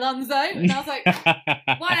 hello, Alonso. And I was like,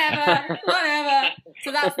 whatever.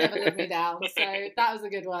 So that's never let me down. So that was a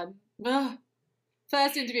good one. Ugh.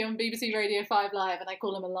 First interview on BBC Radio 5 Live, and I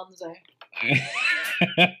call him Alonso.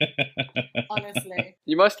 Honestly,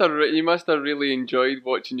 you must have really enjoyed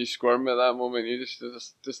watching you squirm at that moment. You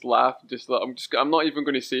just laugh, I'm not even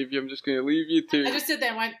going to save you. I'm just going to leave you to. I just stood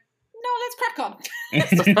there and went, no, let's crack on.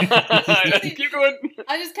 Keep going.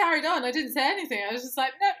 I just carried on. I didn't say anything. I was just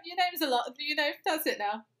like, no, your name's a lot. That's it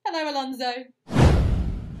now. Hello, Alonso.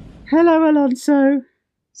 Hello, Alonso.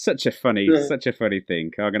 Such a funny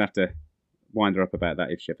thing. I'm gonna have to wind her up about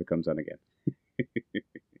that if she ever comes on again.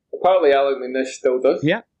 Apparently Alan McNish still does.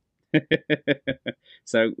 Yeah.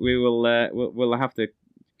 So we'll have to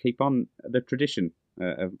keep on the tradition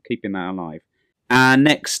of keeping that alive. Our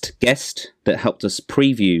next guest that helped us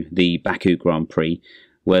preview the Baku Grand Prix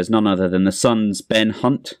was none other than the Sun's Ben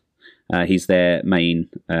Hunt. He's their main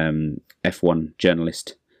F1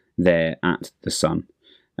 journalist there at the Sun.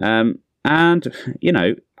 And,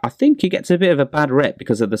 I think he gets a bit of a bad rep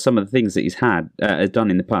because of some of the things that he's done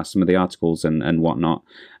in the past, some of the articles and whatnot,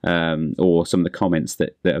 or some of the comments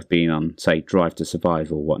that have been on, say, Drive to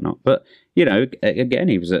Survive or whatnot. But, again,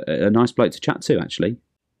 he was a nice bloke to chat to, actually.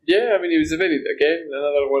 Yeah, I mean, he was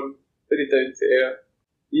another one, very down to earth.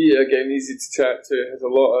 He, again, easy to chat to, has a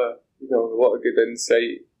lot of good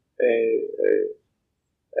insight,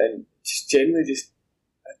 and just generally just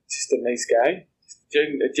a nice guy,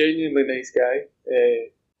 a genuinely nice guy.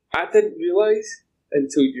 I didn't realise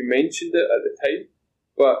until you mentioned it at the time,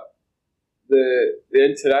 but the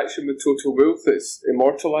interaction with Toto Wolff that's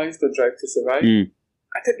immortalised on Drive to Survive,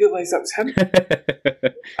 I didn't realise that was him.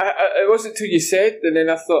 It wasn't until you said, and then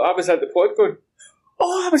I thought, I was at the pod going,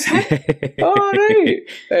 oh, that was him. Oh,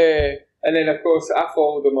 right. And then, of course, I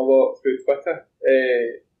followed him a lot through Twitter,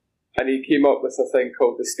 and he came up with a thing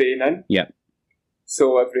called the Staying In. Yeah.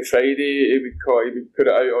 So every Friday, he would put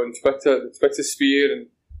it out on Twitter, the Twitter sphere, and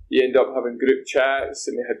you end up having group chats,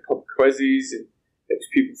 and they had pub quizzes, and it was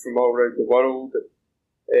people from all around the world,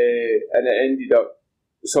 and it ended up,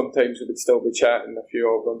 sometimes we would still be chatting, a few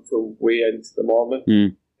of them, till way into the morning.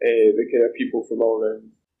 The kind of people from all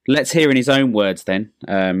around. Let's hear in his own words then,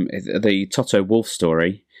 the Toto Wolff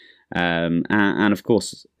story. And of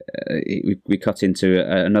course, we cut into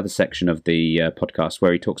another section of the podcast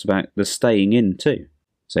where he talks about the staying in too.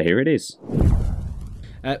 So here it is.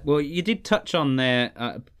 Well, you did touch on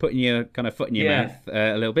there, putting your kind of foot in your mouth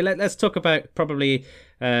a little bit. Let's talk about probably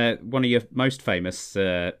one of your most famous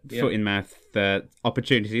foot in mouth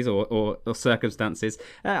opportunities or circumstances.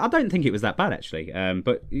 I don't think it was that bad actually.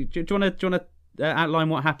 But do you want to outline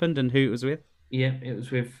what happened and who it was with? Yeah, it was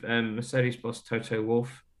with Mercedes boss Toto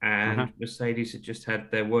Wolff, and Mercedes had just had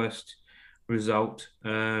their worst result.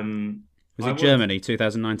 Was it Germany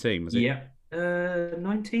 2019? Was it? Yeah.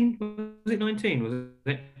 19? Was it 19? Was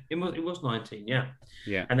it? It was 19. Yeah.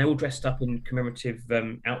 Yeah. And they all dressed up in commemorative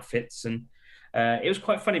outfits, and it was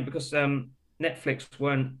quite funny because Netflix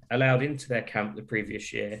weren't allowed into their camp the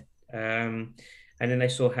previous year, and then they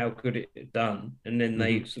saw how good it had done, and then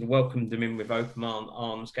they sort of welcomed them in with open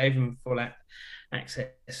arms, gave them full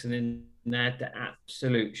access, and then they had the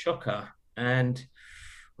absolute shocker. And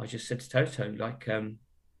I just said to Toto, like,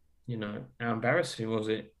 you know, how embarrassing was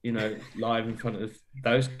it, you know, live in front of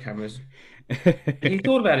those cameras? He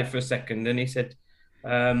thought about it for a second, and he said,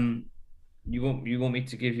 you want me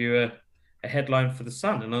to give you a headline for the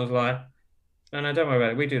Sun? And I was like, no, don't worry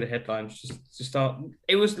about it. We do the headlines. Just to start.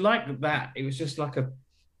 It was like that. It was just like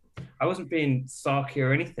I wasn't being sarky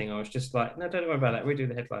or anything. I was just like, no, don't worry about that. We do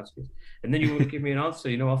the headlines. And then you would give me an answer,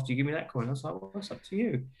 you know, after you give me that comment. I was like, well, that's up to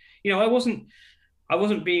you. You know, I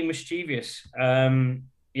wasn't being mischievous.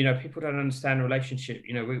 You know, people don't understand the relationship.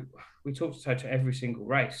 You know, we talk to Toto every single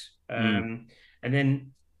race. And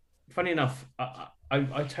then, funny enough,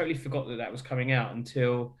 I totally forgot that was coming out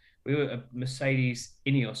until we were at Mercedes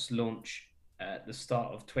Ineos launch at the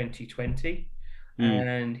start of 2020.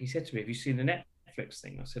 And he said to me, have you seen the Netflix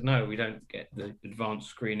thing? I said, no, we don't get the advanced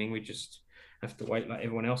screening. We just have to wait like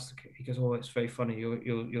everyone else. He goes, oh, it's very funny.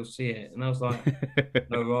 You'll see it. And I was like,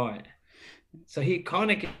 oh, right. So he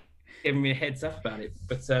kind of gave me a heads up about it.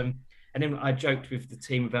 But and then I joked with the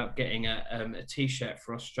team about getting a T-shirt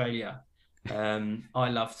for Australia. I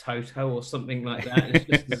love Toto or something like that. It's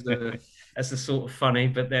just as a sort of funny.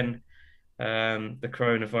 But then the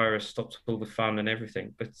coronavirus stopped all the fun and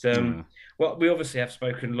everything. But well, we obviously have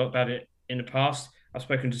spoken a lot about it in the past. I've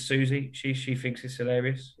spoken to Susie. She thinks it's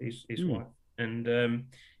hilarious. His wife. And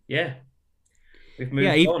yeah, we've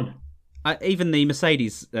moved on. Even the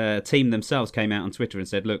Mercedes team themselves came out on Twitter and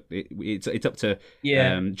said, look, it's up to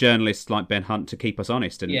journalists like Ben Hunt to keep us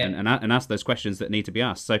honest and ask those questions that need to be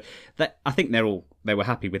asked. So I think they were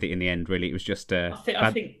happy with it in the end, really. It was just I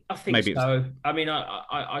think maybe so. I mean,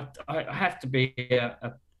 I have to be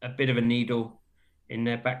a bit of a needle in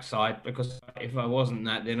their backside, because if I wasn't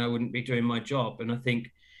that, then I wouldn't be doing my job. And I think,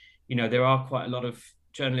 you know, there are quite a lot of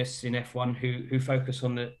journalists in F1 who focus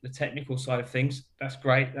on the technical side of things. That's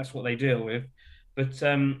great. That's what they deal with. But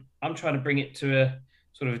I'm trying to bring it to a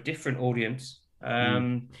sort of a different audience.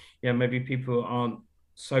 You know, maybe people aren't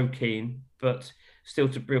so keen, but still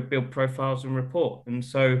to build profiles and report. And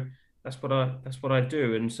so that's what I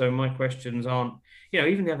do. And so my questions aren't, you know,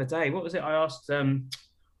 even the other day, what was it? I asked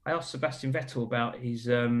Sebastian Vettel about his,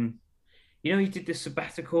 you know, he did this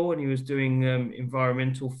sabbatical and he was doing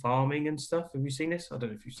environmental farming and stuff. Have you seen this? I don't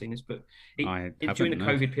know if you've seen this, but during the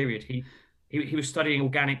COVID period, he was studying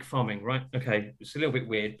organic farming, right? Okay, it's a little bit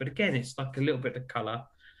weird, but again, it's like a little bit of colour.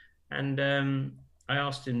 And I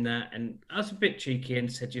asked him that, and I was a bit cheeky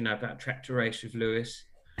and said, you know, about a tractor race with Lewis.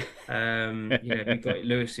 You know, we got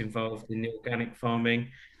Lewis involved in the organic farming,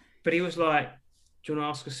 but he was like, do you want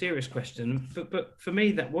to ask a serious question? But for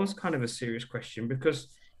me, that was kind of a serious question, because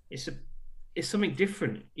it's something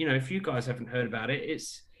different. You know, if you guys haven't heard about it,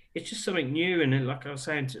 it's just something new. And like I was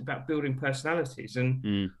saying about building personalities,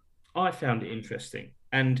 and I found it interesting.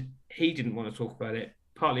 And he didn't want to talk about it,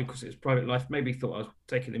 partly because it's private life. Maybe he thought I was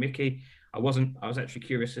taking the mickey. I wasn't. I was actually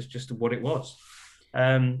curious as just to what it was.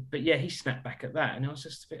 But yeah, he snapped back at that, and I was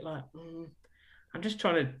just a bit like, I'm just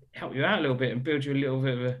trying to help you out a little bit and build you a little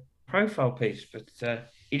bit of a profile piece. But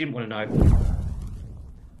he didn't want to know.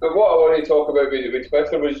 But what I want to talk about with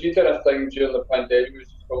Twitter was, you did a thing during the pandemic, was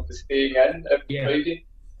called the Staying In every Friday.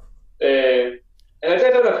 And I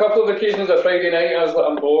did on a couple of occasions at Friday night. I was like,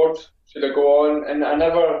 I'm bored. Should I go on? And I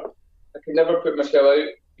could never put myself out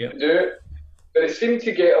to do it. But it seemed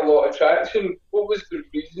to get a lot of traction. What was the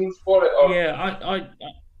reason for it?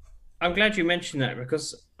 I'm glad you mentioned that,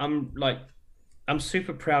 because I'm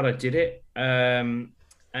super proud I did it. And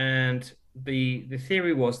the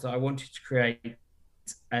theory was that I wanted to create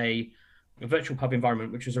a virtual pub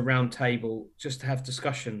environment, which was a round table, just to have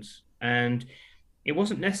discussions. And it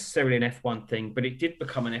wasn't necessarily an F1 thing, but it did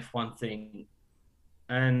become an F1 thing.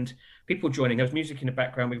 And people joining, there was music in the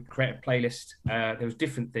background. We created a playlist. There was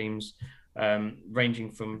different themes,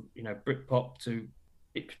 ranging from Britpop to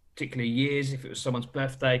particular years. If it was someone's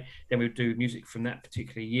birthday, then we would do music from that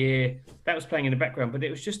particular year. That was playing in the background, but it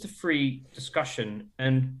was just a free discussion,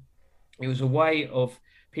 and it was a way of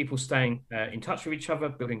people staying in touch with each other,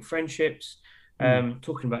 building friendships,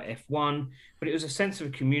 talking about F1. But it was a sense of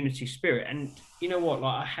a community spirit, and you know what?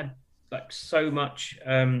 I had so much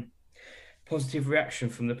positive reaction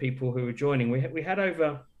from the people who were joining. We had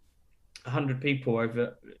over 100 people,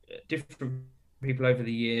 over different people over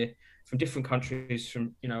the year, from different countries,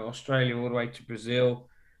 from Australia all the way to Brazil.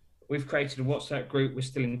 We've created a WhatsApp group. We're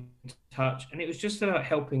still in touch, and it was just about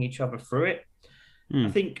helping each other through it. I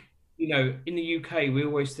think in the UK we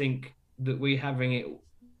always think that we're having it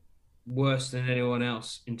worse than anyone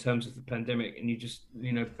else in terms of the pandemic, and you just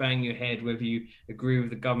bang your head whether you agree with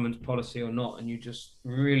the government's policy or not, and you're just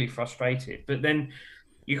really frustrated. But then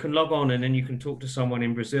you can log on and then you can talk to someone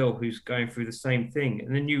in Brazil who's going through the same thing,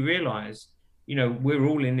 and then you realize we're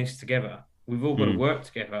all in this together. We've all got to work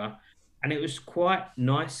together. And it was quite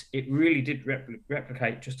nice. It really did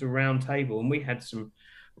replicate just a round table, and we had some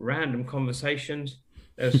random conversations.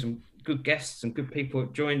 There were some good guests and good people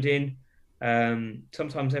that joined in.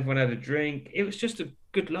 Sometimes everyone had a drink. It was just a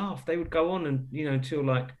good laugh. They would go on and until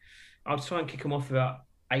I'd try and kick them off about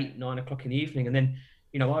 8, 9 o'clock in the evening, and then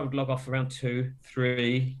I would log off around 2,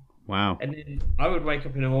 3. Wow. And then I would wake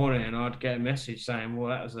up in the morning and I'd get a message saying, well,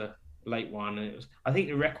 that was a late one. And I think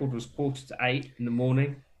the record was 7:45 in the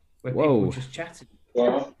morning, where people were just chatting.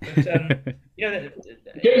 Wow.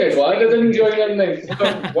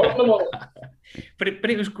 But, but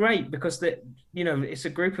it was great because it's a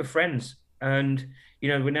group of friends, and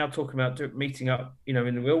we're now talking about meeting up in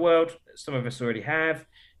the real world. Some of us already have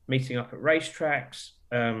meeting up at racetracks.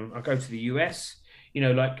 I go to the US,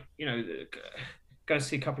 go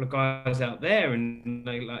see a couple of guys out there, and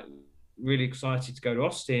they really excited to go to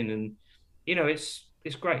Austin, and it's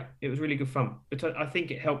great. It was really good fun, but I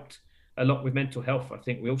think it helped a lot with mental health. I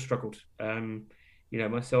think we all struggled,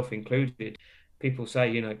 myself included. People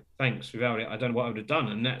say, thanks, without it I don't know what I would have done.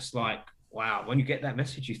 And that's wow, when you get that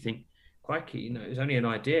message you think, crikey, it's only an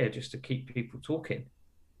idea just to keep people talking.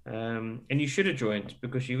 And you should have joined,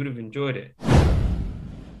 because you would have enjoyed it.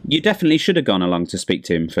 You definitely should have gone along to speak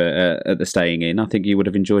to him for at the Staying In. I think you would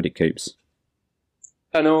have enjoyed it, Coops.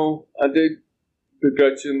 I know, I did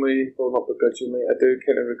begrudgingly, well not begrudgingly, I do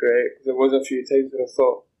kind of regret it, because there was a few times where I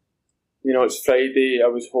thought, it's Friday, I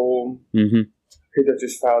was home, could have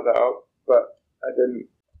just filed it up, but I didn't.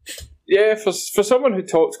 Yeah, for someone who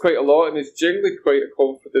talks quite a lot and is generally quite a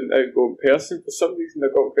confident, outgoing person, for some reason I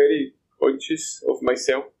got very conscious of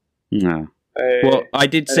myself. No. Well, I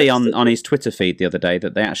did see on his Twitter feed the other day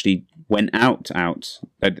that they actually went out.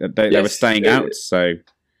 They were staying out, so...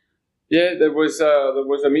 Yeah, there was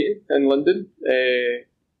a meeting in London,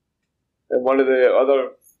 and one of the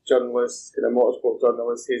other journalists, kind of motorsport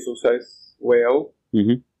journalist, Hazel Southwell,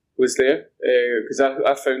 was there, because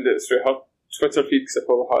I found it through her Twitter feed, because I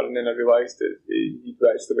follow her, and then I realised that he'd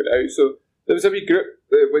actually went out. So there was a wee group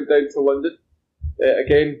that went down to London.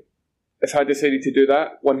 Again, if I decided to do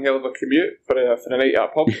that, one hell of a commute for a night at a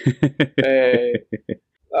pub.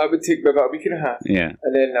 That would take me about a week and a half. Yeah.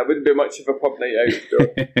 And then I wouldn't be much of a pub night out. So.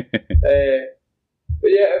 But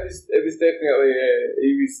yeah, it was definitely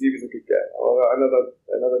he was a good guy.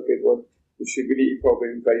 Another good one. We need to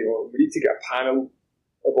probably invite on. We need to get a panel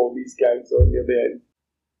of all these guys on near the end.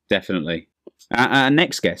 Definitely. Our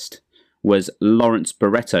next guest was Lawrence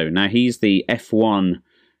Barretto. Now he's the F1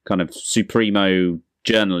 kind of supremo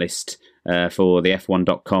journalist for the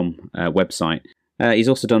F1.com website. He's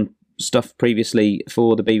also done stuff previously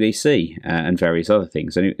for the BBC and various other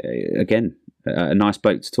things. And again, a nice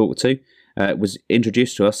bloke to talk to. Was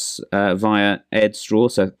introduced to us via Ed Straw.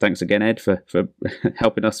 So thanks again, Ed, for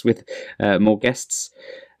helping us with more guests.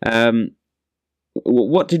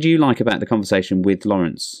 What did you like about the conversation with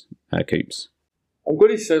Lawrence, Coops? I'm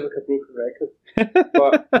going to sound like a broken record,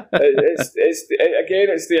 but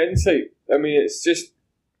it's the insight. I mean,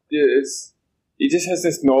 he just has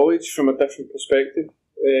this knowledge from a different perspective.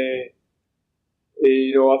 I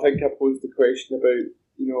think I posed the question about,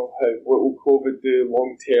 what will COVID do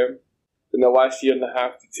long term in the last year and a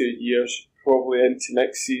half to 2 years, probably into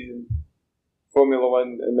next season. Formula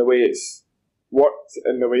One and the way it's worked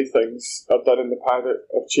and the way things are done in the paddock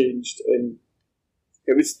have changed, and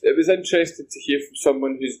it was interesting to hear from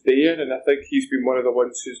someone who's there, and I think he's been one of the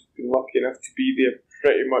ones who's been lucky enough to be there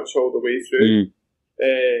pretty much all the way through.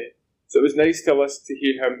 So it was nice to listen to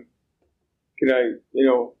hear him,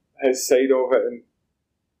 his side of it, and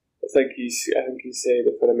I think he said,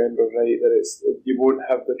 if I remember right, that you won't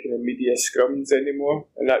have the kind of media scrums anymore,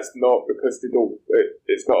 and that's not because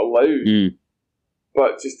it's not allowed,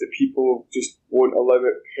 but just that people just won't allow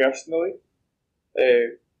it personally.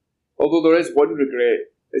 Although there is one regret,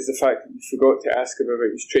 is the fact that you forgot to ask him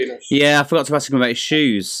about his trainers. Yeah, I forgot to ask him about his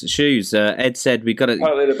shoes. Ed said we got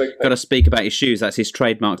to speak about his shoes. That's his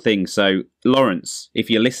trademark thing. So Lawrence, if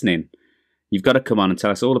you're listening, you've got to come on and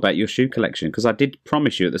tell us all about your shoe collection, because I did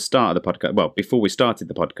promise you at the start of the podcast, well, before we started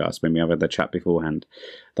the podcast, when we had the chat beforehand,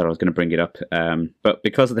 that I was going to bring it up. But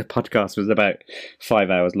because the podcast was about 5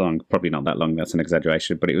 hours long, probably not that long, that's an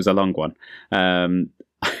exaggeration, but it was a long one,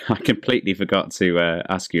 I completely forgot to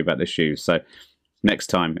ask you about the shoes. So next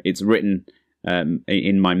time, it's written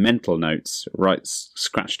in my mental notes, right,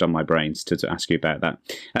 scratched on my brains to ask you about that.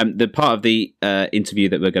 The part of the interview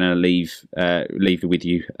that we're going to leave with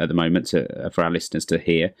you at the moment for our listeners to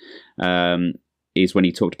hear is when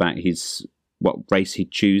he talked about what race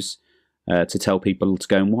he'd choose to tell people to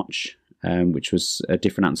go and watch, which was a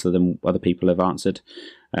different answer than other people have answered.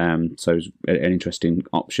 So it was an interesting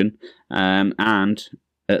option. And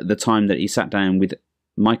at the time that he sat down with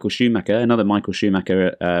Michael Schumacher, another Michael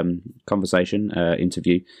Schumacher conversation,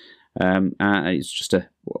 interview. It's just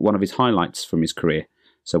one of his highlights from his career.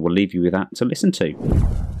 So we'll leave you with that to listen to.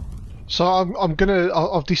 So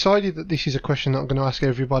I've decided that this is a question that I'm going to ask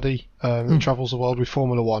everybody that travels the world with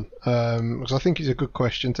Formula One, because I think it's a good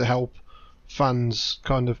question to help fans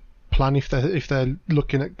kind of plan if they're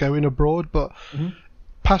looking at going abroad. But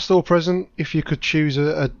past or present, if you could choose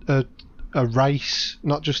a race,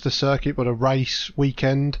 not just a circuit, but a race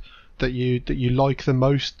weekend that you like the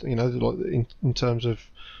most, in terms of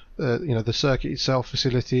the circuit itself,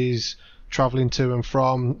 facilities, travelling to and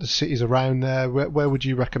from the cities around there, where would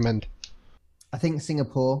you recommend? I think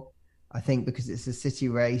Singapore. I think because it's a city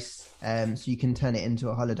race, so you can turn it into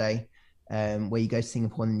a holiday, where you go to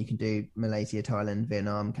Singapore and then you can do Malaysia, Thailand,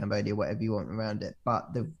 Vietnam, Cambodia, whatever you want around it.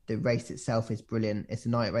 But the race itself is brilliant. It's a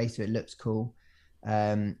night race, so it looks cool.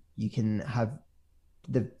 You can have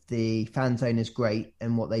the fan zone is great,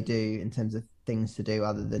 and what they do in terms of things to do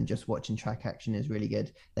other than just watching track action is really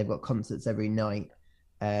good. They've got concerts every night.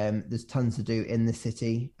 There's tons to do in the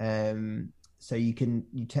city. So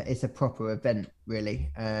it's a proper event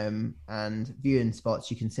really. And viewing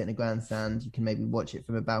spots, you can sit in a grandstand, you can maybe watch it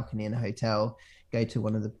from a balcony in a hotel, go to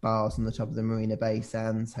one of the bars on the top of the Marina Bay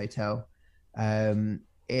Sands Hotel.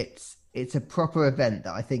 It's a proper event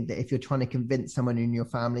that I think that if you're trying to convince someone in your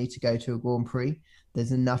family to go to a Grand Prix,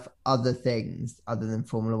 there's enough other things other than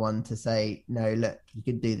Formula One to say, no, look, you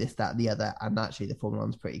can do this, that, the other, and actually the Formula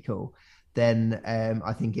One's pretty cool. Then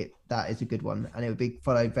I think that is a good one, and it would be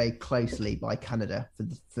followed very closely by Canada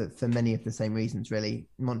for many of the same reasons, really.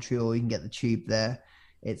 Montreal, you can get the tube there.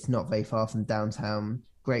 It's not very far from downtown.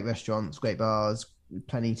 Great restaurants, great bars,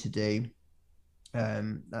 plenty to do.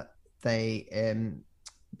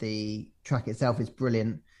 The track itself is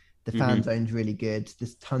brilliant. The fan zone's really good.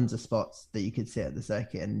 There's tons of spots that you could sit at the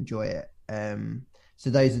circuit and enjoy it. So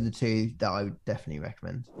those are the two that I would definitely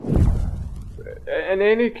recommend. In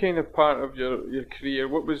any kind of part of your career,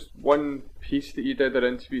 what was one piece that you did or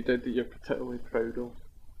interview you did that you're particularly proud of,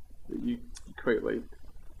 that you quite liked?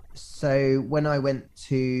 So when I went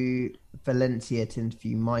to Valencia to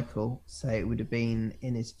interview Michael, so it would have been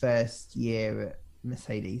in his first year at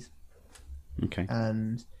Mercedes. Okay.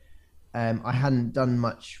 And I hadn't done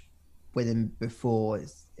much with him before.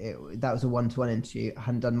 That was a one-to-one interview. I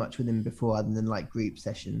hadn't done much with him before other than like group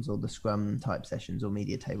sessions or the scrum type sessions or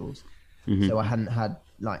media tables. So I hadn't had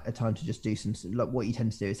like a time to just do some, like what you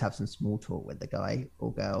tend to do is have some small talk with the guy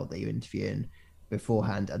or girl that you're interviewing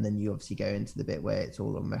beforehand, and then you obviously go into the bit where it's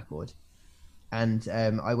all on record. And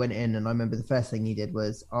I went in, and I remember the first thing he did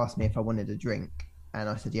was ask me if I wanted a drink, and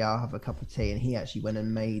I said, yeah, I'll have a cup of tea. And he actually went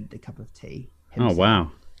and made a cup of tea himself. Oh,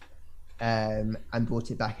 wow. And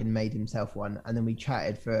brought it back and made himself one. And then we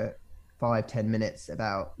chatted for 5-10 minutes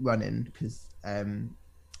about running, because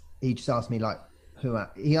he just asked me like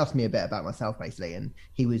he asked me a bit about myself basically, and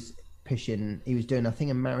he was doing I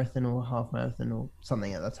think a marathon or a half marathon or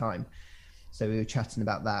something at the time. So we were chatting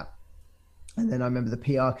about that. And then I remember the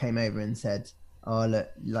PR came over and said, oh look,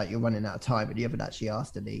 like you're running out of time and you haven't actually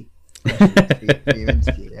asked any questions for your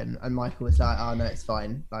interview. And Michael was like, oh no, it's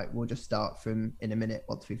fine. Like we'll just start from in a minute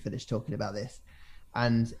once we finish talking about this.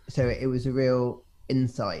 And so it was a real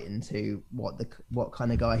insight into what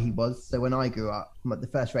kind of guy he was. So when I grew up, the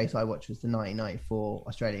first race I watched was the 1994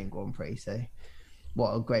 Australian Grand Prix. So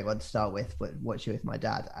what a great one to start with, watching with my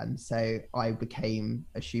dad. And so I became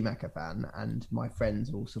a Schumacher fan, and my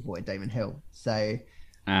friends all supported Damon Hill. So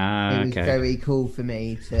it was very cool for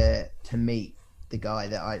me to meet the guy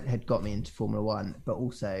that had got me into Formula One. But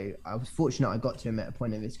also I was fortunate I got to him at a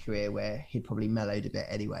point in his career where he'd probably mellowed a bit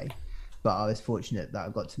anyway. But I was fortunate that I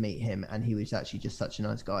got to meet him, and he was actually just such a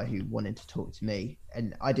nice guy who wanted to talk to me.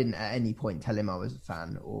 And I didn't at any point tell him I was a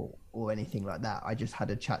fan or anything like that. I just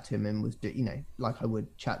had a chat to him and was, like I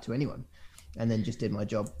would chat to anyone, and then just did my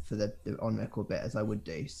job for the on record bit as I would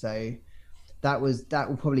do. So that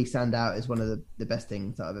will probably stand out as one of the best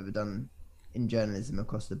things that I've ever done in journalism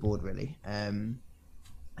across the board, really.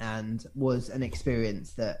 And was an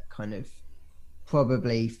experience that kind of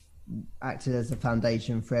probably acted as a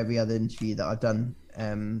foundation for every other interview that I've done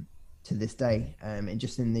to this day, and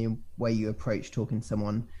just in the way you approach talking to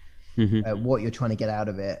someone, what you're trying to get out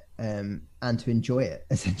of it, and to enjoy it,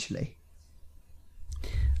 essentially.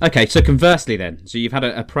 Okay, so conversely then, so you've had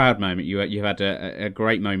a proud moment, you had a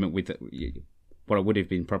great moment with what would have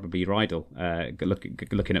been probably your idol,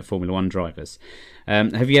 looking at Formula One drivers.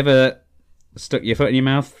 Have you ever stuck your foot in your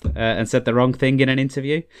mouth and said the wrong thing in an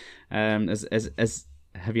interview?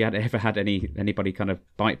 Have you ever had anybody kind of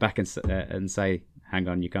bite back and say, "Hang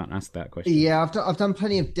on, you can't ask that question"? Yeah, I've done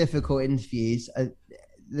plenty of difficult interviews.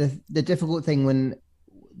 The difficult thing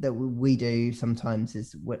that we do sometimes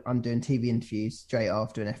is when I'm doing TV interviews straight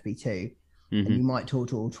after an FP2, and you might talk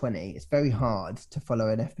to all 20. It's very hard to follow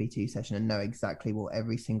an FP2 session and know exactly what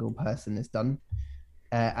every single person has done,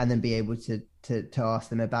 and then be able to ask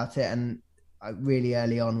them about it. And really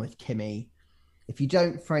early on with Kimi, if you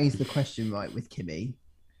don't phrase the question right with Kimi,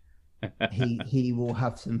 he will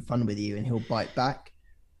have some fun with you and he'll bite back.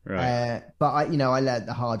 Right. But I learned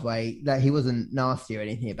the hard way that he wasn't nasty or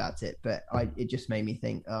anything about it, but it just made me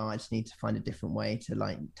think, I just need to find a different way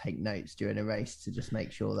to take notes during a race to just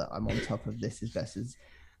make sure that I'm on top of this as best as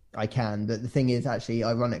I can. But the thing is, actually,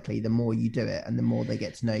 ironically, the more you do it and the more they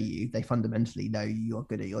get to know you, they fundamentally know you're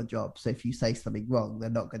good at your job. So if you say something wrong, they're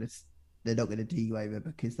not going to do you over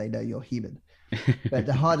because they know you're human. But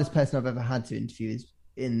the hardest person I've ever had to interview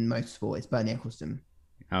in motorsport is Bernie Ecclestone.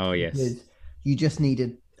 Oh yes, because you just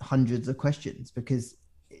needed hundreds of questions because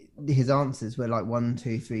his answers were like 1,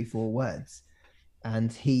 2, 3, 4 words,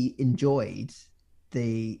 and he enjoyed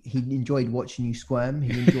watching you squirm.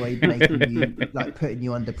 He enjoyed making you putting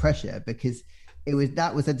you under pressure because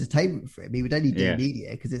that was entertainment for him. He would only do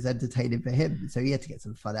media because it's entertaining for him, so he had to get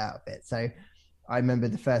some fun out of it. So I remember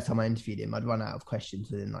the first time I interviewed him, I'd run out of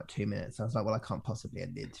questions within 2 minutes. I was like, well, I can't possibly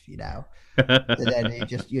end the interview now. So then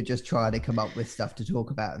you're just trying to come up with stuff to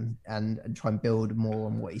talk about and try and build more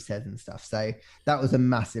on what he says and stuff. So that was a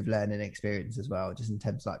massive learning experience as well, just in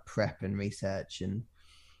terms of prep and research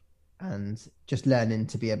and just learning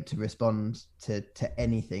to be able to respond to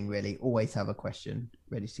anything, really. Always have a question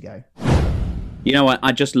ready to go. You know what?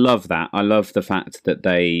 I just love that. I love the fact that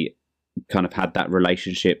they kind of had that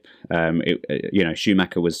relationship.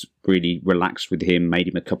 Schumacher was really relaxed with him, made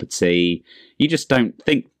him a cup of tea. You just don't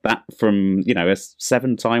think that from a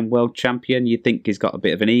 7-time world champion. You think he's got a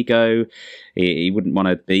bit of an ego. He wouldn't want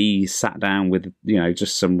to be sat down with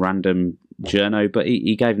just some random journo, but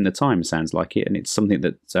he gave him the time, sounds like it, and it's something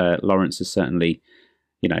that Lawrence has certainly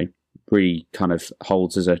really kind of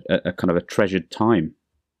holds as a kind of a treasured time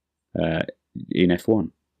in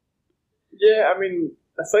F1. Yeah, I mean,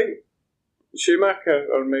 I think Schumacher,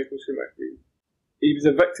 or Michael Schumacher, he was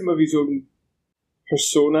a victim of his own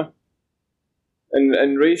persona.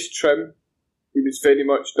 And race trim, he was very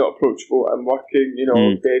much not approachable. I'm working,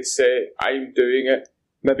 dead set, I'm doing it.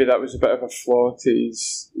 Maybe that was a bit of a flaw to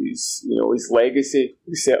his legacy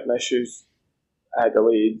with certain issues.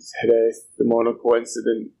 Adelaide, Jerez, the Monaco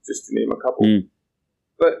incident, just to name a couple.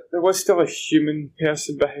 But there was still a human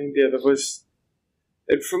person behind there.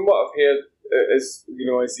 And from what I've heard, as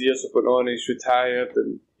the years have gone on, he's retired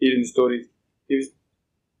and hearing stories, he was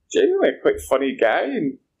genuinely a quite funny guy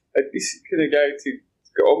and a decent kind of guy to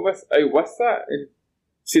get on with that. And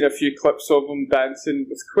seen a few clips of him dancing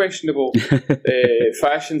with questionable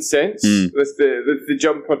fashion sense, with the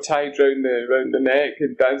jumper tied round the neck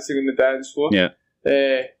and dancing on the dance floor. Yeah,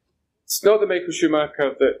 it's not the Michael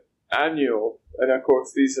Schumacher that I knew, and of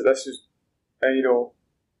course this is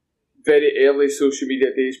very early social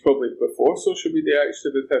media days, probably before social media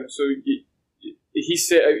actually with him. So he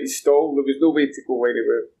set out his stall. There was no way to go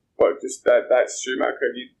anywhere but just that's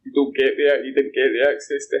Schumacher. You didn't get the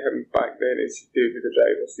access to him back then as you do with the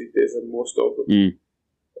drivers these days, and most of them.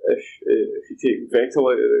 If you take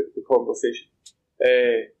Vettel out of the conversation.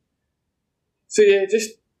 So yeah,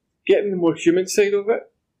 just getting the more human side of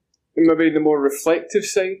it, and maybe the more reflective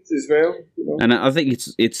side as well. You know? And I think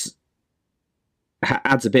it's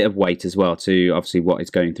adds a bit of weight as well to obviously what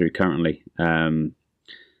it's going through currently.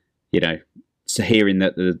 You know, so hearing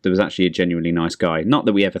that there was actually a genuinely nice guy, not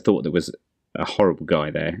that we ever thought there was a horrible guy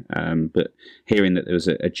there, but hearing that there was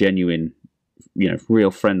a genuine, you know,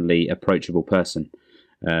 real friendly, approachable person.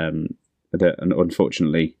 That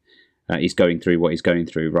unfortunately he's going through what he's going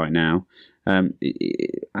through right now.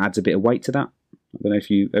 It adds a bit of weight to that. I don't know if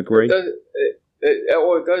you agree.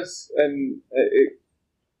 It does, and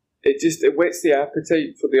it whets the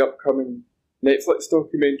appetite for the upcoming Netflix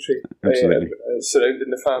documentary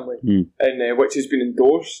surrounding the family, and which has been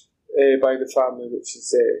endorsed by the family, which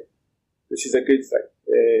is a good thing.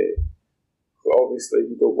 Obviously,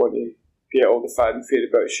 you don't want to get all the fanfare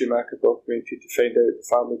about a Schumacher documentary to find out the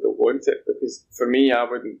family don't want it, because for me, I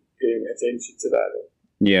wouldn't pay any attention to that.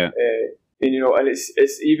 Yeah. And you know, and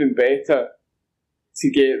it's even better to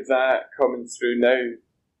get that coming through now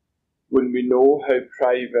when we know how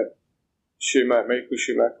private Michael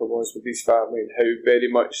Schumacher was with his family, and how very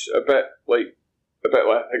much a bit like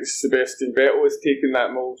I think Sebastian Vettel has taken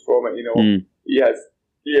that mold from it. You know, he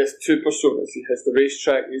has two personas. He has the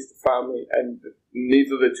racetrack, he has the family, and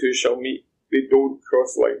neither of the two shall meet. They don't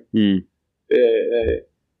cross line.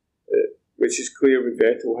 Which is clear with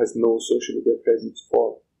Vettel has no social media presence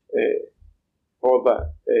for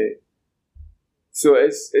that. So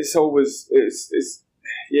it's always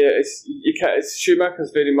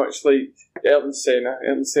Schumacher's very much like Ayrton Senna.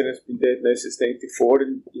 Ayrton Senna's been dead now since '94,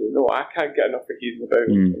 and you know I can't get enough of hearing about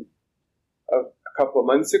him. A couple of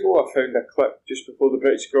months ago, I found a clip just before the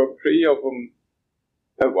British Grand Prix of him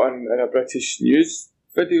in a British news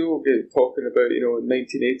video talking about, you know,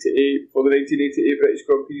 1988, for the 1988 British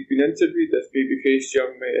Grand Prix, he's been interviewed as baby-faced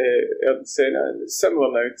young Ayrton Senna, and it's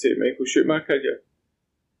similar now to Michael Schumacher.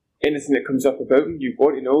 Anything that comes up about him, you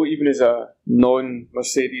want to know, even as a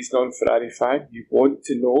non-Mercedes, non-Ferrari fan, you want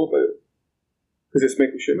to know about it, because it's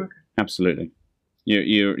Michael Schumacher. Absolutely.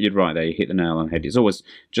 You're right there. You hit the nail on the head. It's always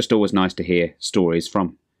nice to hear stories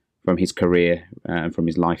from his career and from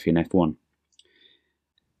his life in F1.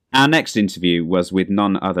 Our next interview was with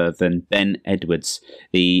none other than Ben Edwards,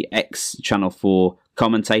 the ex-Channel 4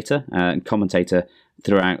 commentator and commentator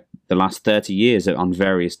throughout the last 30 years on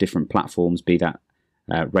various different platforms, be that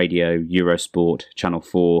radio, Eurosport, Channel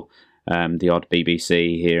 4, the odd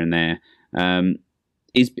BBC here and there.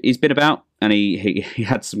 He's been about, and he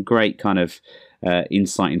had some great kind of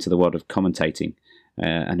insight into the world of commentating.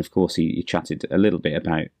 And of course, he chatted a little bit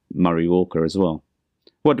about Murray Walker as well.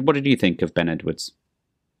 What did you think of Ben Edwards?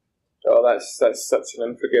 Oh, that's such an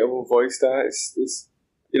unforgettable voice. That it's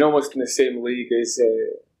you're almost in the same league as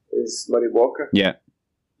Murray Walker. Yeah,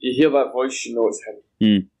 you hear that voice, you know it's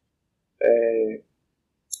him.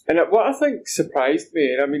 And what I think surprised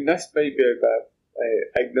me, and I mean this might be a bit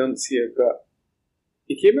ignorance here, but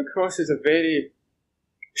he came across as a very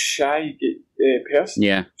shy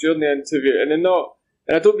person during the interview, and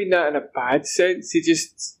I don't mean that in a bad sense. He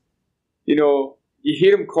just, you know, you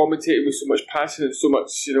hear him commentating with so much passion and so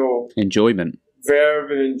much, you know, enjoyment,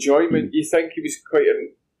 verve and enjoyment. You think he was quite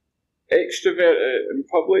an extrovert in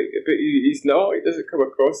public, but he's not. He doesn't come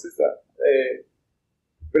across as that.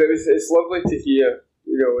 But it's lovely to hear,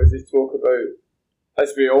 you know, as they talk about,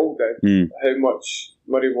 as we all did, how much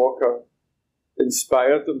Murray Walker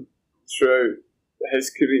inspired him throughout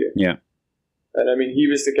his career. Yeah. And I mean, he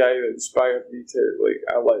was the guy that inspired me to,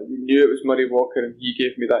 we knew it was Murray Walker, and he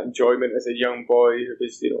gave me that enjoyment as a young boy who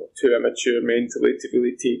was, you know, too immature mentally to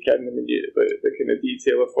really take in and knew about the kind of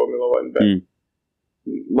detail of Formula One. But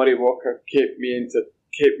Murray Walker kept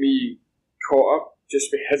me caught up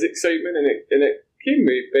just with his excitement, and it came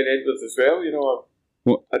with Ben Edwards as well. You know,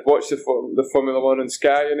 I'd watch the Formula One on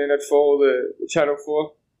Sky, and then I'd follow the Channel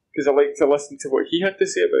 4 because I like to listen to what he had to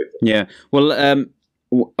say about it. Yeah, well,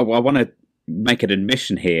 I want to make an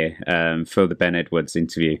admission here for the Ben Edwards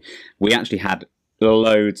interview. We actually had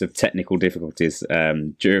loads of technical difficulties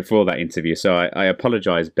for that interview, so I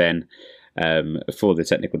apologise, Ben, for the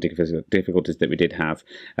technical difficulties that we did have.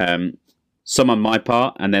 some on my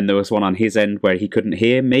part, and then there was one on his end where he couldn't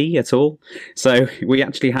hear me at all. So we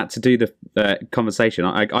actually had to do the conversation.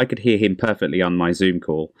 I could hear him perfectly on my Zoom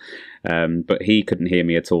call, but he couldn't hear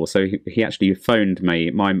me at all. So he actually phoned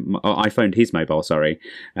me. I phoned his mobile, sorry,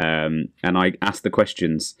 and I asked the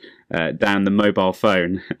questions down the mobile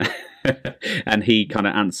phone, and he kind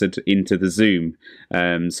of answered into the Zoom,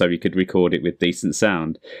 so we could record it with decent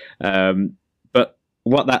sound. But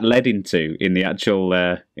what that led into in the actual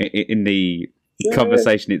in the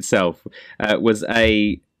conversation itself was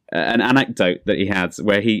an anecdote that he had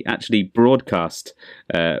where he actually broadcast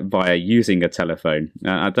via using a telephone.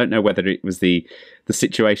 I don't know whether it was the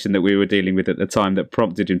situation that we were dealing with at the time that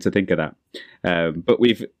prompted him to think of that, but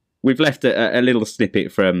we've left a little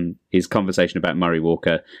snippet from his conversation about Murray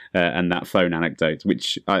Walker and that phone anecdote,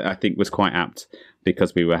 which I think was quite apt,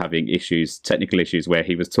 because we were having technical issues where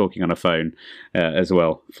he was talking on a phone as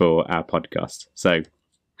well for our podcast. So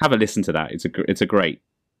have a listen to that. It's a great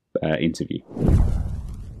interview.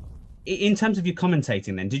 In terms of your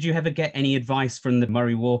commentating then, did you ever get any advice from the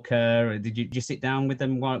Murray Walker? Did you sit down with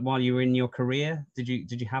them while you were in your career? Did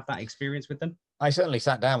you have that experience with them? I certainly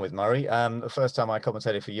sat down with Murray. The first time I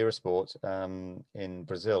commentated for Eurosport in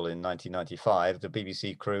Brazil in 1995, the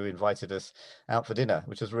BBC crew invited us out for dinner,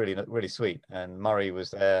 which was really, really sweet. And Murray was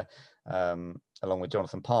there along with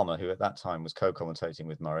Jonathan Palmer, who at that time was co-commentating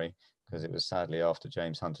with Murray, because it was sadly after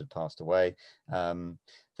James Hunt had passed away.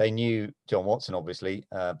 They knew John Watson, obviously,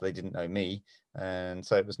 but they didn't know me. And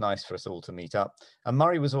so it was nice for us all to meet up. And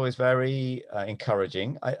Murray was always very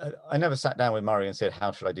encouraging. I never sat down with Murray and said,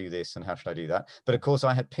 how should I do this and how should I do that? But of course,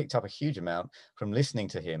 I had picked up a huge amount from listening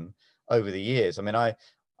to him over the years. I mean, I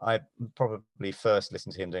probably first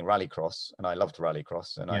listened to him doing Rallycross, and I loved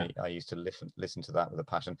Rallycross, and yeah. I used to listen to that with a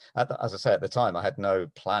passion. As I say, at the time, I had no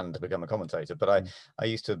plan to become a commentator, but I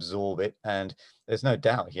used to absorb it, and there's no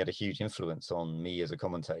doubt he had a huge influence on me as a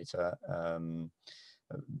commentator,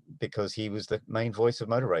 because he was the main voice of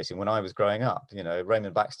motor racing when I was growing up. You know,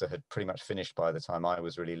 Raymond Baxter had pretty much finished by the time I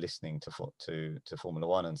was really listening to Formula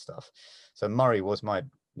One and stuff. So Murray was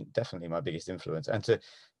definitely my biggest influence, and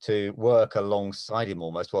to work alongside him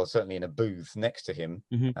almost, well, certainly in a booth next to him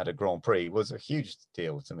at a Grand Prix was a huge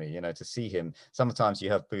deal to me. You know, to see him. Sometimes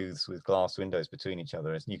you have booths with glass windows between each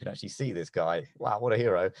other, and you can actually see this guy. Wow, what a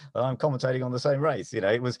hero! And I'm commentating on the same race. You know,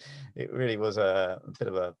 it really was a bit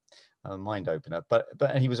of a mind opener, but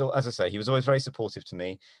he was, as I say, he was always very supportive to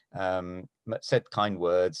me, said kind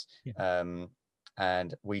words,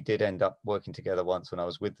 and we did end up working together once when I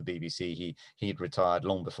was with the BBC. He'd retired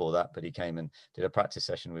long before that, but he came and did a practice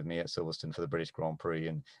session with me at Silverstone for the British Grand Prix,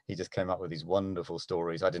 and he just came up with these wonderful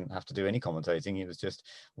stories. I didn't have to do any commentating. It was just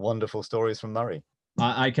wonderful stories from Murray.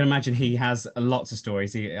 I can imagine he has lots of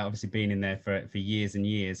stories. He obviously been in there for years and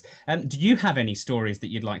years. Do you have any stories that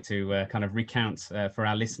you'd like to kind of recount for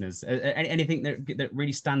our listeners? Anything that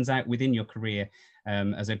really stands out within your career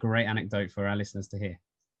as a great anecdote for our listeners to hear?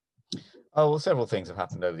 Oh, well, several things have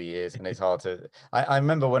happened over the years, and it's hard to... I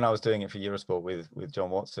remember when I was doing it for Eurosport with John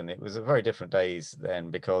Watson, it was a very different days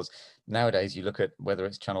then, because nowadays you look at whether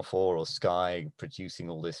it's Channel 4 or Sky producing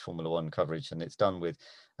all this Formula One coverage, and it's done with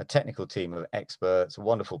a technical team of experts,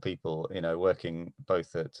 wonderful people, you know, working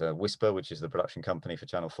both at Whisper, which is the production company for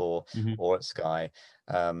Channel 4, or at Sky.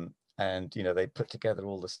 And, you know, they put together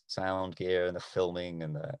all the sound gear and the filming,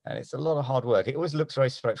 and it's a lot of hard work. It always looks very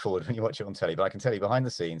straightforward when you watch it on telly, but I can tell you behind the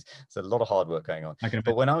scenes, there's a lot of hard work going on.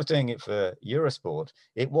 But when I was doing it for Eurosport,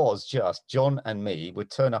 it was just John and me would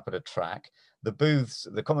turn up at a track. The booths,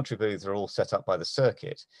 the commentary booths are all set up by the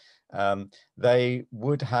circuit. They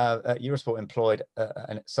would have Eurosport employed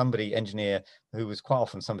somebody engineer who was quite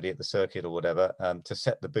often somebody at the circuit or whatever, to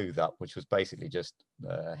set the booth up, which was basically just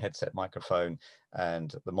a headset microphone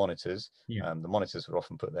and the monitors. The monitors were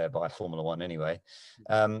often put there by Formula One anyway.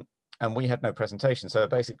 And we had no presentation. So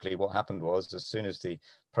basically what happened was, as soon as the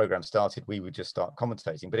program started, we would just start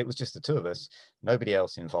commentating, but it was just the two of us, nobody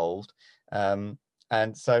else involved.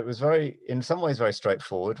 And so it was in some ways, very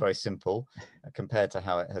straightforward, very simple compared to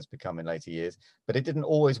how it has become in later years. But it didn't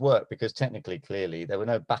always work because technically, clearly, there were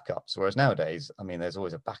no backups. Whereas nowadays, I mean, there's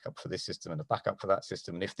always a backup for this system and a backup for that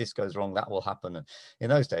system. And if this goes wrong, that will happen. And in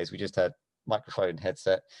those days, we just had microphone,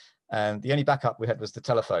 headset. And the only backup we had was the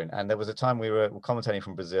telephone. And there was a time we were commentating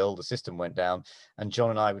from Brazil, the system went down, and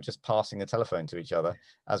John and I were just passing the telephone to each other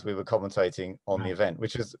as we were commentating on the event,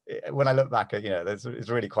 which was, when I look back, you know, it's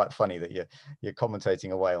really quite funny that you're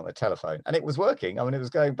commentating away on the telephone. And it was working. I mean, it was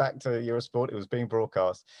going back to Eurosport, it was being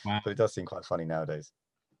broadcast, but it does seem quite funny nowadays.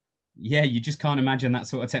 Yeah, you just can't imagine that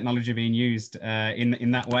sort of technology being used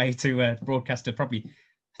in that way to broadcast to probably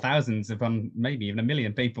thousands upon maybe even 1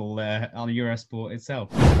 million people on Eurosport itself.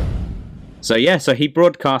 So he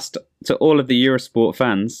broadcast to all of the Eurosport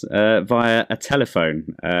fans via a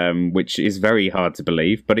telephone, which is very hard to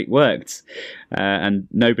believe, but it worked, and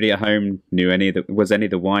nobody at home was any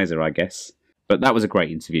the wiser, I guess. But that was a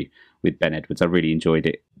great interview with Ben Edwards. I really enjoyed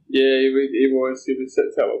it. Yeah, he was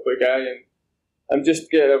such a lovely guy, and I'm just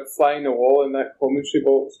getting a fly in the wall in that commentary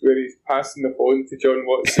box where he's passing the phone to John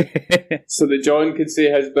Watson, so that John could say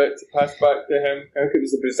his bit to pass back to him. I think it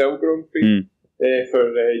was the Brazil Grand Prix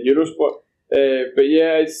for Eurosport. But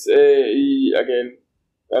yeah, it's again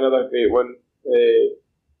another great one.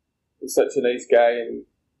 He's such a nice guy, and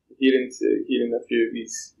hearing a few of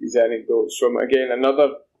these anecdotes from again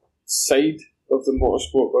another side of the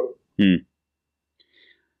motorsport world.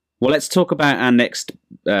 Well, let's talk about our next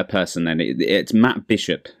person then. It's Matt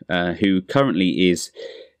Bishop, who currently is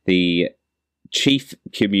the Chief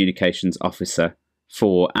Communications Officer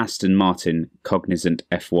for Aston Martin Cognizant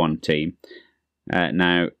F1 team.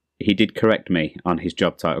 Now, he did correct me on his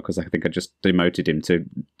job title because I think I just demoted him to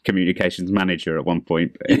Communications Manager at one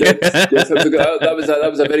point. He did. Yes, that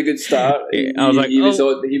was a very good start. I was like, he was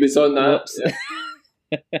on that.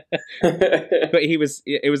 But it was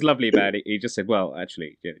lovely about it. He just said, well,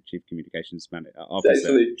 actually, Chief Communications Officer.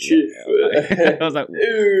 Actually, Chief. I was like,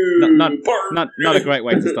 not a great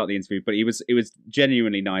way to start the interview, but it was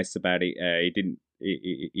genuinely nice about it. He didn't.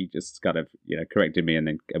 He just kind of corrected me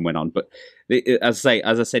and went on. But as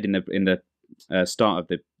I said in the start of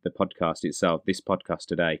the podcast itself, this podcast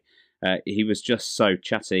today, he was just so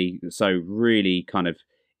chatty, so really kind of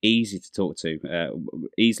easy to talk to.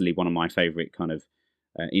 Easily one of my favourite kind of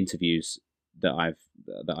interviews that I've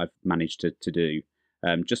managed to do.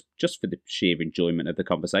 Just for the sheer enjoyment of the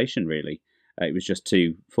conversation. Really, it was just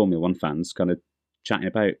two Formula One fans kind of chatting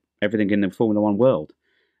about everything in the Formula One world.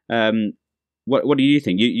 What do you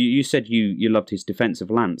think? You said you loved his defence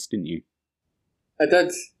of Lance, didn't you? I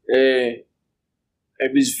did. It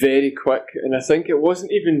was very quick, and I think it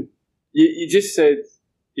wasn't even. You just said,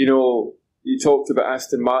 you talked about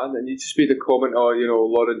Aston Martin, and you just made a comment,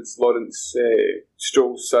 Lawrence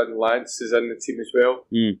Stroll's son Lance is in the team as well,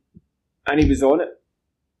 and he was on it.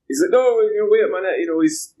 He's like, no, wait a minute,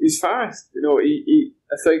 he's fast.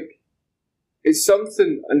 I think it's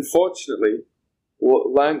something, unfortunately,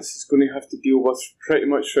 what Lance is going to have to deal with pretty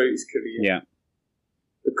much throughout his career. Yeah.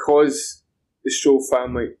 Because the Stroll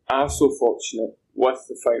family are so fortunate with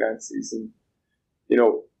the finances, and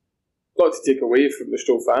not to take away from the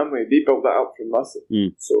Stroll family, they built that up from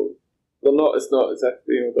nothing. So it's not as if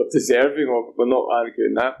they're deserving of it. We're not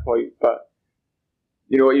arguing that point, but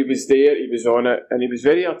he was there, he was on it, and he was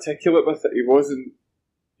very articulate with it. He wasn't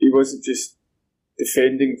just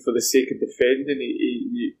defending for the sake of defending.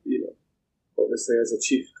 He obviously as a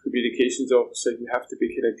chief communications officer, you have to be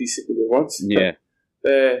kind of decent with your words. Yeah.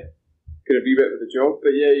 Kind of be bit with the job,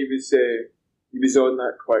 but yeah, he was on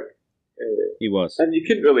that quick. He was, and you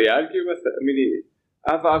couldn't really argue with it. I mean,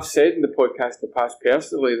 I've said in the podcast in the past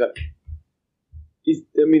personally that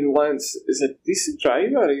Lance is a decent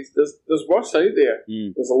driver. There's worse out there.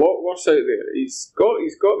 There's a lot worse out there. He's got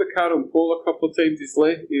the car on pole a couple of times. He was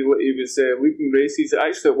leading races.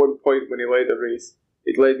 Actually, at one point when he led a race,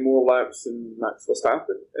 he'd led more laps than Max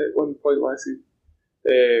Verstappen at one point last season.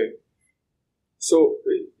 So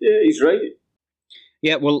yeah, he's right.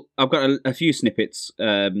 Yeah, well, I've got a few snippets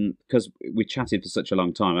because we chatted for such a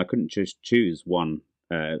long time. I couldn't just choose one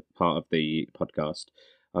part of the podcast.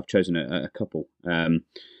 I've chosen a couple.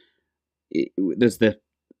 There's the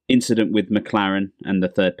incident with McLaren and the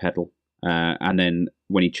third pedal, and then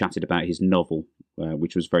when he chatted about his novel,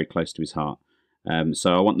 which was very close to his heart.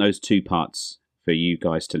 So I want those two parts for you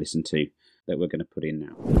guys to listen to that we're going to put in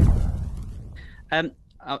now.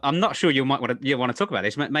 I'm not sure you want to talk about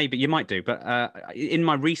this. Maybe you might do, but in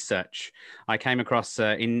my research, I came across was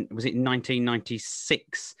it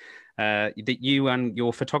 1996 that you and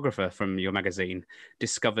your photographer from your magazine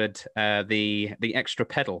discovered the extra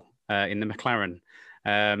pedal in the McLaren.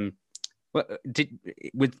 Were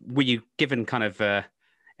you given kind of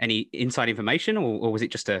any inside information, or was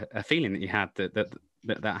it just a feeling that you had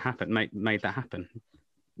that happened, made that happen?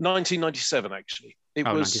 1997, actually. It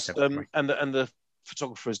was, 97, and the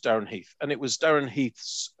photographer is Darren Heath, and it was Darren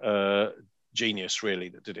Heath's genius really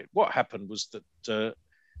that did it. What happened was that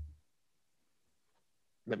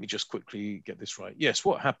let me just quickly get this right. Yes,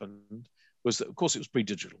 what happened was that, of course, it was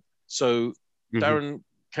pre-digital. So Darren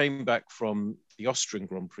came back from the Austrian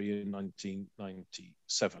Grand Prix in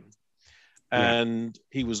 1997, and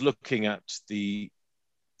he was looking at the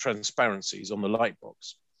transparencies on the light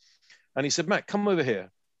box, and he said, "Matt, come over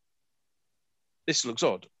here. This looks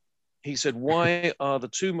odd." He said, "Why are the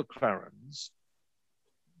two McLarens,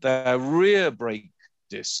 their rear brake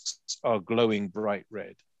discs are glowing bright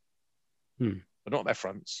red, but not their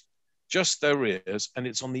fronts, just their rears, and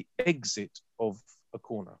it's on the exit of a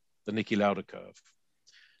corner, the Niki Lauda curve.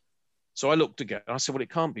 So I looked again, and I said, well, it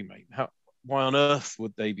can't be, mate. Why on earth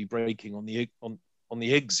would they be braking on the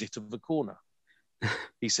exit of the corner?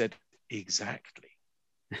 He said, exactly.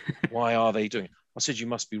 Why are they doing it? I said, you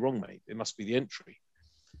must be wrong, mate. It must be the entry.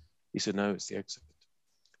 He said, no, it's the exit.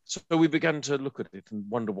 So we began to look at it and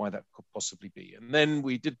wonder why that could possibly be. And then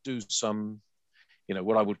we did do some,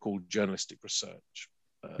 what I would call journalistic research.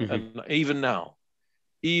 And even now,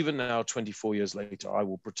 24 years later, I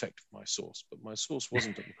will protect my source, but my source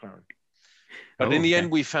wasn't at McLaren. But in the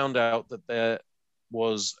end, we found out that there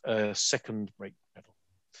was a second brake pedal.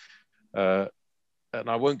 And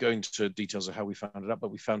I won't go into details of how we found it out,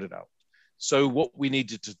 but we found it out. So what we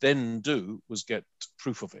needed to then do was get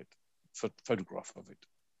proof of it, photograph of it.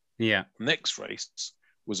 Yeah. The next race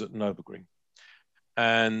was at Nürburgring.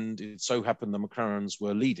 And it so happened the McLarens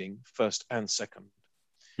were leading first and second.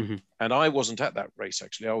 And I wasn't at that race,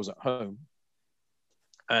 actually. I was at home.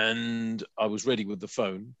 And I was ready with the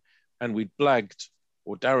phone. And we'd blagged,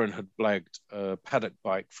 or Darren had blagged, a paddock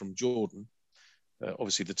bike from Jordan.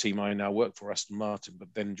 Obviously, the team I now work for, Aston Martin, but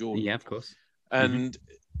then Jordan. Yeah, of course. And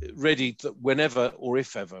ready that whenever or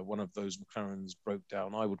if ever one of those McLarens broke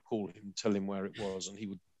down, I would call him, tell him where it was, and he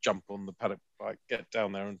would jump on the paddock bike, get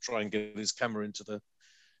down there and try and get his camera into the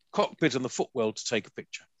cockpit and the footwell to take a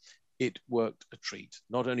picture. It worked a treat.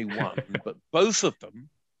 Not only one, but both of them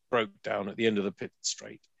broke down at the end of the pit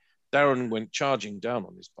straight. Darren went charging down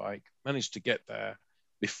on his bike, managed to get there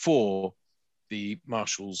before the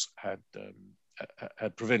marshals had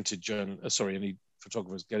prevented any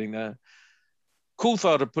photographers getting there.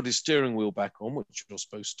 Coulthard had put his steering wheel back on, which you're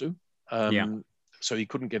supposed to. So he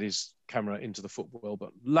couldn't get his camera into the footwell,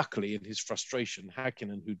 but luckily in his frustration,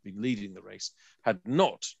 Häkkinen, who'd been leading the race, had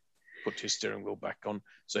not put his steering wheel back on,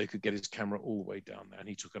 so he could get his camera all the way down there. And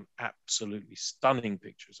he took an absolutely stunning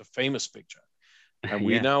picture. It's a famous picture. And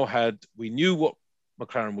we knew what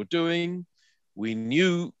McLaren were doing. We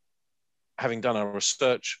knew, having done our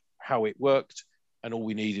research, how it worked. And all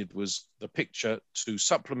we needed was the picture to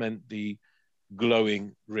supplement the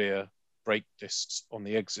glowing rear brake discs on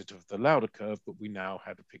the exit of the Lauda curve, but we now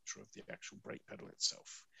had a picture of the actual brake pedal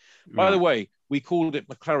itself. By the way, we called it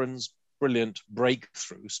McLaren's Brilliant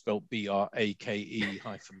Breakthrough, spelled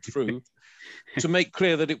BRAKE-through, to make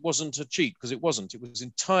clear that it wasn't a cheat, because it wasn't. It was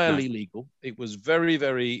entirely legal. It was very,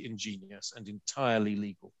 very ingenious and entirely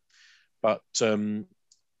legal. But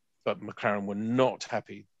McLaren were not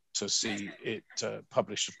happy to see it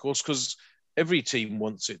published, of course, because every team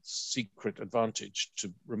wants its secret advantage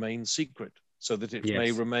to remain secret so that it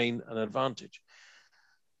may remain an advantage.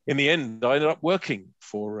 In the end, I ended up working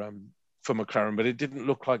for McLaren, but it didn't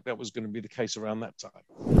look like that was going to be the case around that time.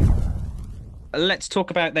 Let's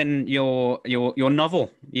talk about then your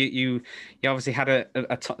novel. You obviously had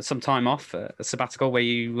some time off, a sabbatical, where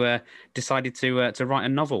you decided to write a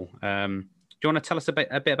novel. Do you want to tell us a bit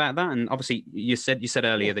about that? And obviously, you said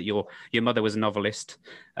earlier that your mother was a novelist,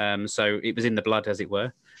 so it was in the blood, as it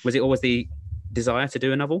were. Was it always the desire to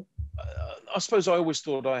do a novel? I suppose I always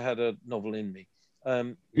thought I had a novel in me.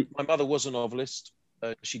 My mother was a novelist.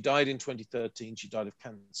 She died in 2013. She died of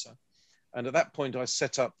cancer, and at that point, I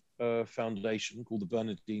set up a foundation called the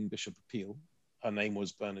Bernardine Bishop Appeal. Her name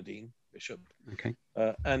was Bernardine Bishop. Okay.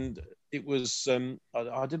 And it was,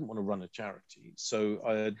 I didn't want to run a charity. So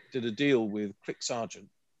I did a deal with Click Sargent,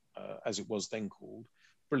 as it was then called,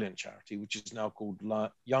 brilliant charity, which is now called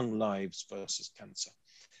Young Lives versus Cancer.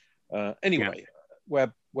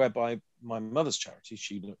 Whereby my mother's charity,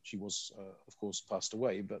 she was, of course, passed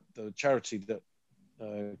away, but the charity that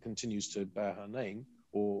continues to bear her name,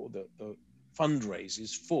 or the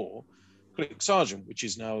fundraises for Click Sargent, which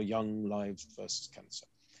is now Young Lives versus Cancer.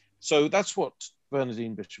 So that's what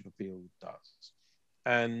Bernardine Bishop Appeal does.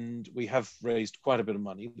 And we have raised quite a bit of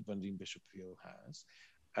money, the Bernardine Bishop Appeal has.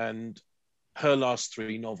 And her last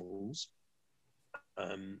three novels,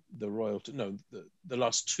 the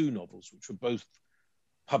last two novels, which were both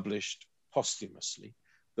published posthumously,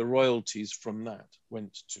 the royalties from that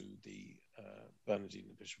went to the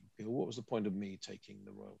Bernardine Bishop Appeal. What was the point of me taking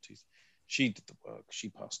the royalties? She did the work, she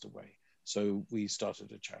passed away. So we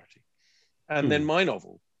started a charity. And then my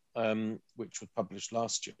novel, which was published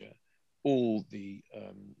last year, all the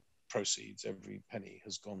proceeds, every penny,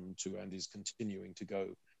 has gone to and is continuing to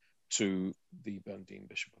go to the Bernardine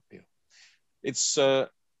Bishop Appeal. It's a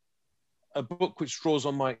book which draws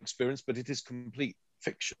on my experience, but it is complete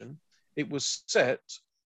fiction. It is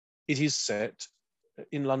set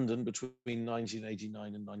in London between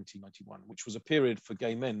 1989 and 1991, which was a period for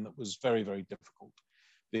gay men that was very, very difficult.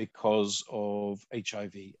 because of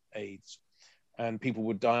HIV/AIDS, and people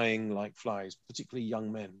were dying like flies. Particularly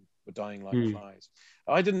young men were dying like flies.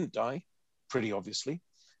 I didn't die, pretty obviously,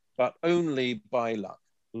 but only by luck.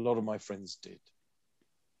 A lot of my friends did.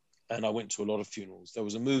 And I went to a lot of funerals. There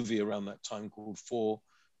was a movie around that time called 4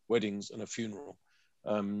 Weddings and a Funeral.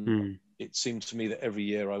 It seemed to me that every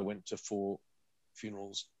year I went to 4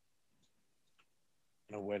 funerals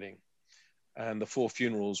and a wedding. And the 4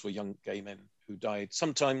 funerals were young gay men who died,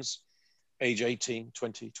 sometimes age 18,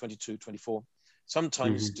 20, 22, 24,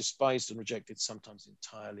 sometimes despised and rejected, sometimes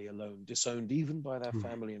entirely alone, disowned even by their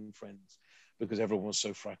family and friends, because everyone was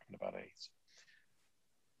so frightened about AIDS.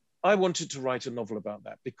 I wanted to write a novel about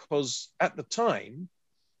that because at the time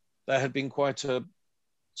there had been quite a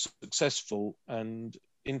successful and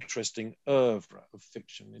interesting oeuvre of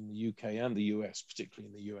fiction in the UK and the US,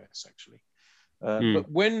 particularly in the US actually. But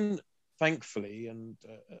when, thankfully and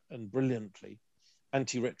brilliantly,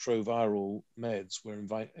 antiretroviral meds were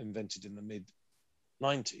invented in the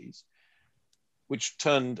mid-90s, which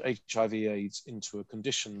turned HIV/AIDS into a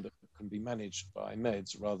condition that can be managed by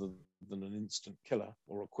meds rather than an instant killer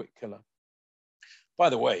or a quick killer. By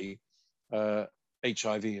the way,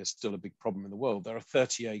 HIV is still a big problem in the world. There are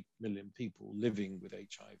 38 million people living with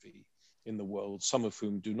HIV in the world, some of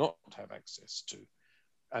whom do not have access to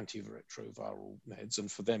antiretroviral meds,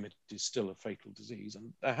 and for them it is still a fatal disease.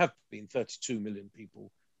 And there have been 32 million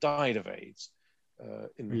people died of AIDS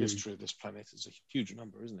in the history of this planet. It's a huge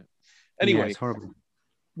number, isn't it? Anyway, it's horrible.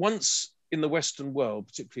 Once in the Western world,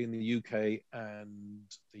 particularly in the UK and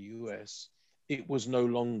the US, it was no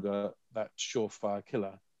longer that surefire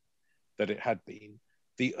killer that it had been.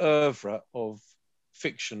 The oeuvre of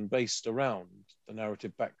fiction based around the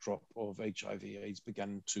narrative backdrop of HIV/AIDS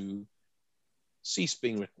began to cease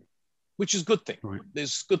being written, which is a good thing. Right.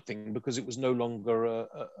 It's a good thing because it was no longer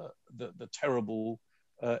the terrible,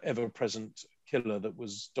 ever-present killer that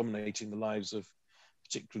was dominating the lives of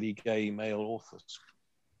particularly gay male authors.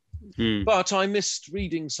 But I missed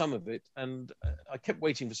reading some of it, and I kept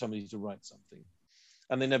waiting for somebody to write something,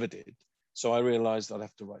 and they never did. So I realized I'd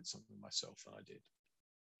have to write something myself, and I did.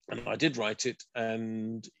 And I did write it,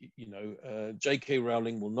 and J.K.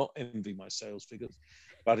 Rowling will not envy my sales figures,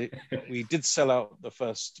 but we did sell out the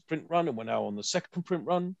first print run, and we're now on the second print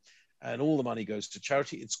run, and all the money goes to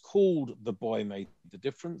charity. It's called The Boy Made the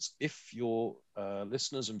Difference. If your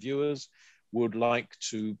listeners and viewers would like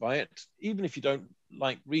to buy it, even if you don't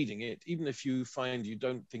like reading it, even if you find you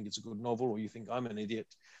don't think it's a good novel, or you think I'm an idiot,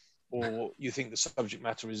 or you think the subject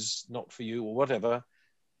matter is not for you, or whatever,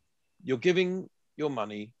 you're giving your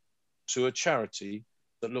money to a charity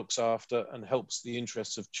that looks after and helps the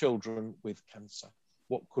interests of children with cancer.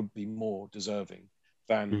 What could be more deserving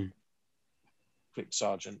than Click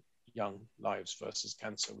Sargent Young Lives versus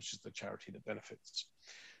Cancer, which is the charity that benefits?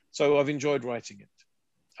 So I've enjoyed writing it,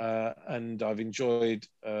 and I've enjoyed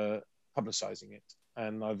publicizing it,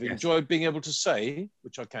 and I've enjoyed being able to say,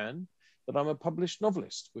 which I can, that I'm a published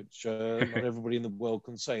novelist, which not everybody in the world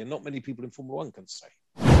can say, and not many people in Formula One can say.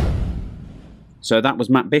 So that was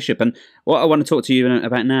Matt Bishop, and what I want to talk to you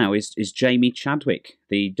about now is Jamie Chadwick,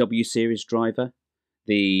 the W Series driver,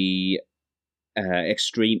 the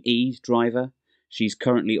Extreme E driver. She's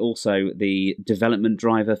currently also the development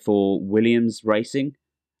driver for Williams Racing.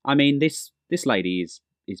 I mean, this lady is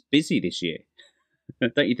busy this year,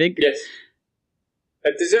 don't you think? Yes,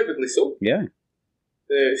 deservedly so. Yeah,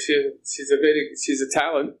 she's a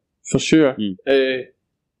talent for sure.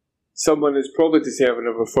 Someone who's probably deserving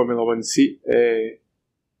of a Formula One seat.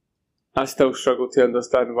 I still struggle to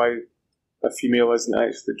understand why a female isn't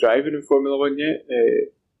actually driving in Formula One yet,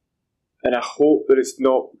 and I hope that it's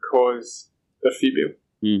not because they're female.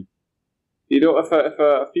 You know, if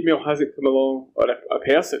a female hasn't come along, or a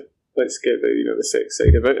person, let's get the sex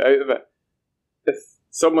side of it out of it. If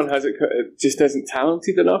someone just isn't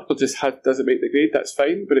talented enough, or just doesn't make the grade, that's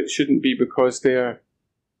fine. But it shouldn't be because they're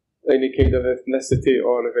any kind of ethnicity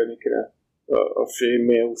or of any kind of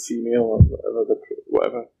male, female, or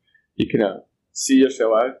whatever you can see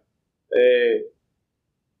yourself as.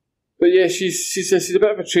 But yeah, she's a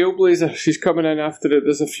bit of a trailblazer. She's coming in after it.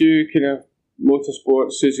 There's a few kind of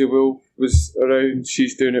motorsports. Susie Wolff was around.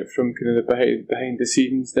 She's doing it from kind of the behind the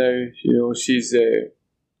scenes now. You know, she's a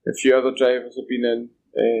few other drivers have been in.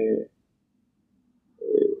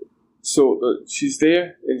 So she's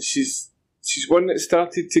there, and she's one that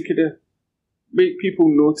started to kind of make people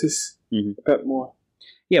notice a bit more.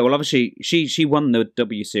 Yeah, well, obviously, she won the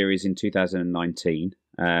W Series in 2019.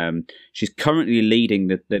 She's currently leading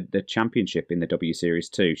the championship in the W Series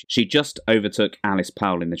too. She just overtook Alice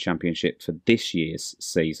Powell in the championship for this year's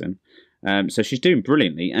season. So she's doing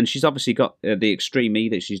brilliantly, and she's obviously got the Extreme E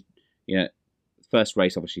that she's, first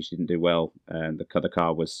race obviously she didn't do well, and the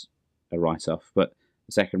car was a write-off, but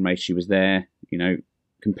the second race she was there,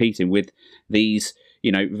 competing with these,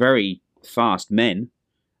 very fast men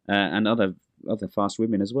and other fast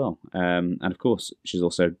women as well. And of course, she's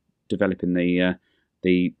also developing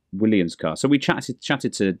the Williams car. So we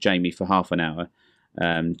chatted to Jamie for half an hour,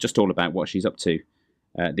 just all about what she's up to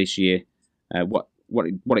this year, what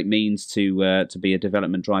it means to be a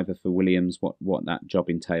development driver for Williams, what that job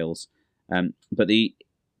entails. But the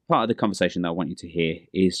part of the conversation that I want you to hear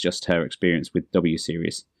is just her experience with W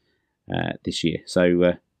Series this year.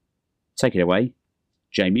 So take it away,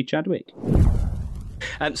 Jamie Chadwick.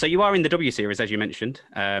 So you are in the W Series, as you mentioned.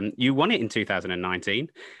 You won it in 2019.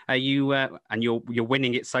 And you're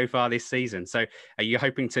winning it so far this season. So are you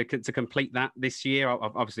hoping to complete that this year?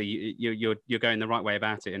 Obviously, you're going the right way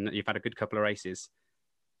about it, and you've had a good couple of races.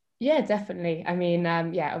 Yeah, definitely. I mean,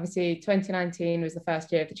 obviously 2019 was the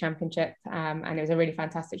first year of the championship, and it was a really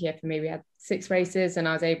fantastic year for me. We had 6 races and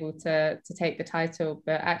I was able to take the title.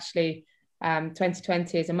 But actually,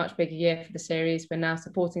 2020 is a much bigger year for the series. We're now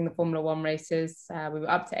supporting the Formula One races. We were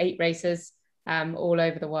up to 8 races all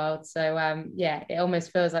over the world. So, it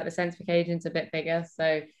almost feels like the sense of occasion's a bit bigger.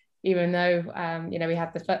 So even though, we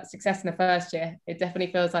had the success in the first year, it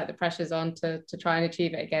definitely feels like the pressure's on to try and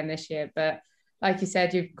achieve it again this year. But like you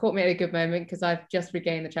said, you've caught me at a good moment because I've just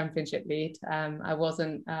regained the championship lead. I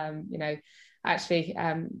wasn't, actually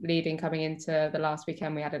leading coming into the last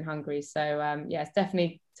weekend we had in Hungary. So, it's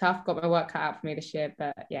definitely tough. Got my work cut out for me this year.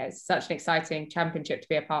 But, it's such an exciting championship to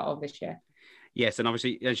be a part of this year. Yes, and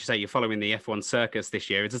obviously, as you say, you're following the F1 circus this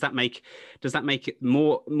year. Does that make it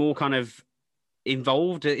more kind of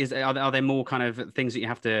involved? Are there more kind of things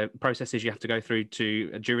that processes you have to go through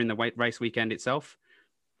during the race weekend itself?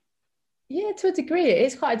 Yeah, to a degree, it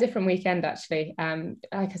is quite a different weekend, actually.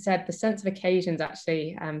 Like I said, the sense of occasion is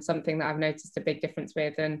actually something that I've noticed a big difference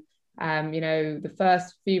with. And, the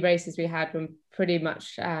first few races we had were pretty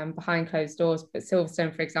much behind closed doors. But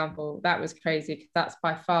Silverstone, for example, that was crazy because that's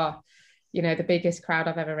by far, the biggest crowd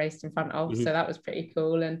I've ever raced in front of. Mm-hmm. So that was pretty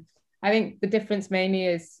cool. And I think the difference mainly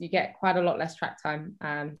is you get quite a lot less track time.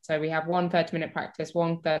 So we have one 30-minute practice,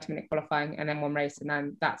 one 30-minute qualifying, and then one race, and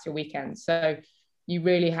then that's your weekend. So you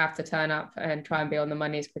really have to turn up and try and be on the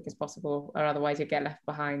money as quick as possible, or otherwise you get left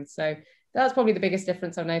behind. So that's probably the biggest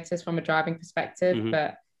difference I've noticed from a driving perspective. Mm-hmm.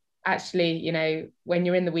 But actually, when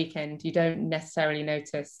you're in the weekend, you don't necessarily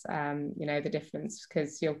notice, the difference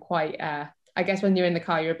because you're quite, I guess when you're in the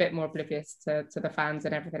car, you're a bit more oblivious to the fans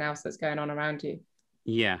and everything else that's going on around you.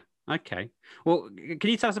 Yeah. Okay. Well,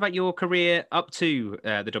 can you tell us about your career up to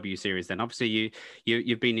the W Series then? Obviously,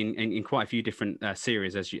 you've been in quite a few different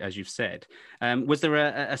series, as you've said. Was there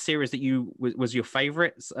a series that was your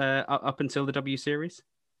favourite up until the W Series?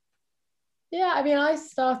 Yeah, I mean, I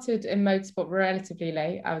started in motorsport relatively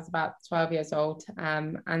late. I was about 12 years old,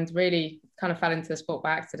 and really kind of fell into the sport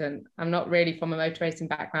by accident. I'm not really from a motor racing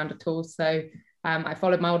background at all, so I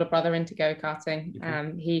followed my older brother into go-karting.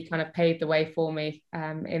 Okay. He kind of paved the way for me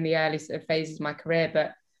in the early sort of phases of my career.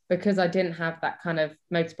 But because I didn't have that kind of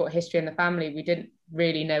motorsport history in the family, we didn't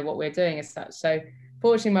really know what we were doing as such. So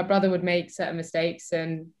fortunately, my brother would make certain mistakes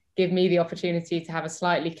and give me the opportunity to have a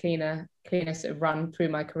slightly cleaner sort of run through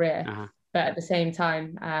my career. Uh-huh. But at the same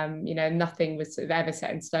time, nothing was sort of ever set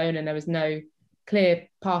in stone and there was no clear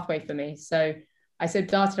pathway for me. So I sort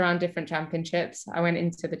of darted around different championships. I went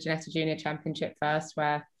into the Ginetta Junior Championship first,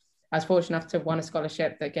 where I was fortunate enough to have won a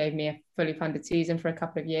scholarship that gave me a fully funded season for a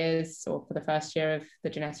couple of years, or for the first year of the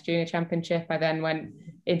Ginetta Junior Championship. I then went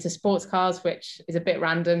into sports cars, which is a bit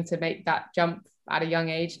random to make that jump at a young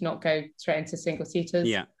age, not go straight into single seaters.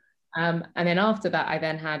 Yeah. And then after that, I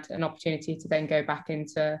then had an opportunity to then go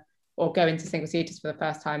into single seaters for the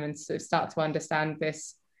first time and sort of start to understand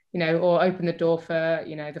this, or open the door for,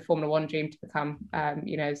 the Formula One dream to become,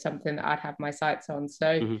 something that I'd have my sights on. So,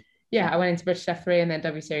 mm-hmm. Yeah, I went into British F3 and then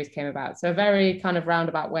W Series came about. So a very kind of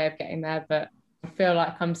roundabout way of getting there, but I feel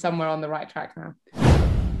like I'm somewhere on the right track now.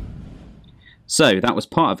 So that was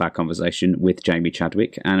part of our conversation with Jamie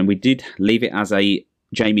Chadwick, and we did leave it as a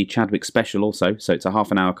Jamie Chadwick special also. So it's a half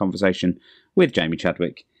an hour conversation with Jamie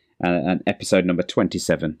Chadwick, and episode number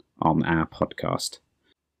 27 on our podcast.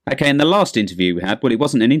 Okay, and the last interview we had, well, it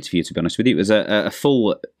wasn't an interview, to be honest with you. It was a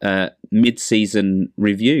full mid-season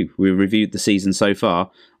review. We reviewed the season so far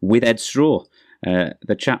with Ed Straw,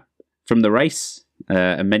 the chap from the race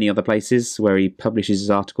and many other places where he publishes his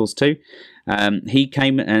articles too. He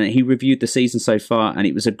came and he reviewed the season so far, and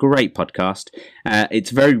it was a great podcast. It's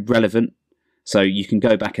very relevant, so you can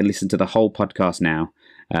go back and listen to the whole podcast now.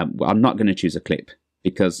 I'm not going to choose a clip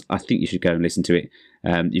because I think you should go and listen to it.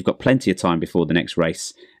 You've got plenty of time before the next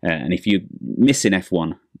race, and if you're missing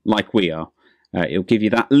F1 like we are, it'll give you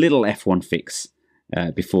that little F1 fix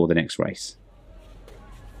before the next race.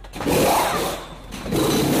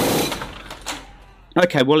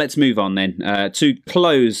 Okay, well, let's move on then. To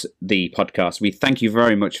close the podcast, we thank you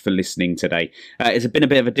very much for listening today. It's been a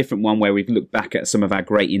bit of a different one where we've looked back at some of our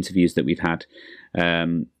great interviews that we've had.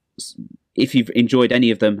 If you've enjoyed any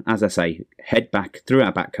of them, as I say, head back through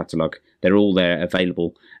our back catalogue. They're all there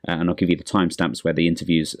available, and I'll give you the timestamps where the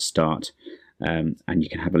interviews start. And you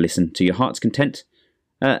can have a listen to your heart's content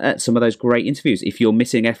at some of those great interviews. If you're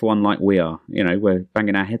missing F1 like we are, we're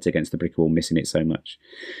banging our heads against the brick wall, missing it so much.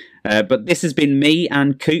 But this has been me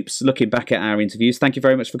and Coops looking back at our interviews. Thank you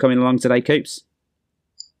very much for coming along today, Coops.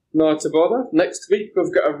 Not a bother. Next week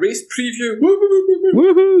we've got a race preview.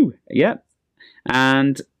 Woohoo! Yeah.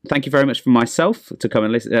 And thank you very much for myself to come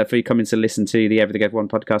and listen, for you coming to listen to the Everything F1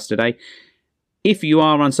 podcast today. If you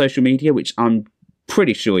are on social media, which I'm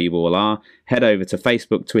pretty sure you all are, head over to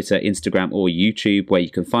Facebook, Twitter, Instagram or YouTube, where you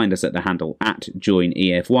can find us at the handle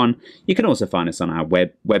 @joinef1. You can also find us on our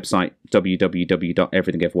website,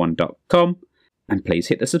 www.everythingf1.com, and please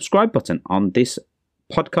hit the subscribe button on this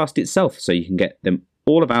podcast itself so you can get them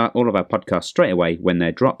all of our podcasts straight away when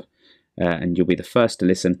they drop, and you'll be the first to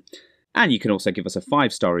listen. And you can also give us a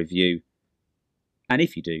 5-star review, and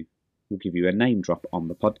if you do, we'll give you a name drop on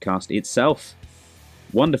the podcast itself.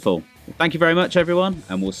 Wonderful. Well, thank you very much, everyone,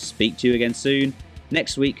 and we'll speak to you again soon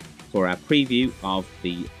next week for our preview of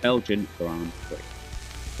the Belgian Grand Prix.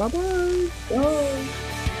 Bye-bye. Bye.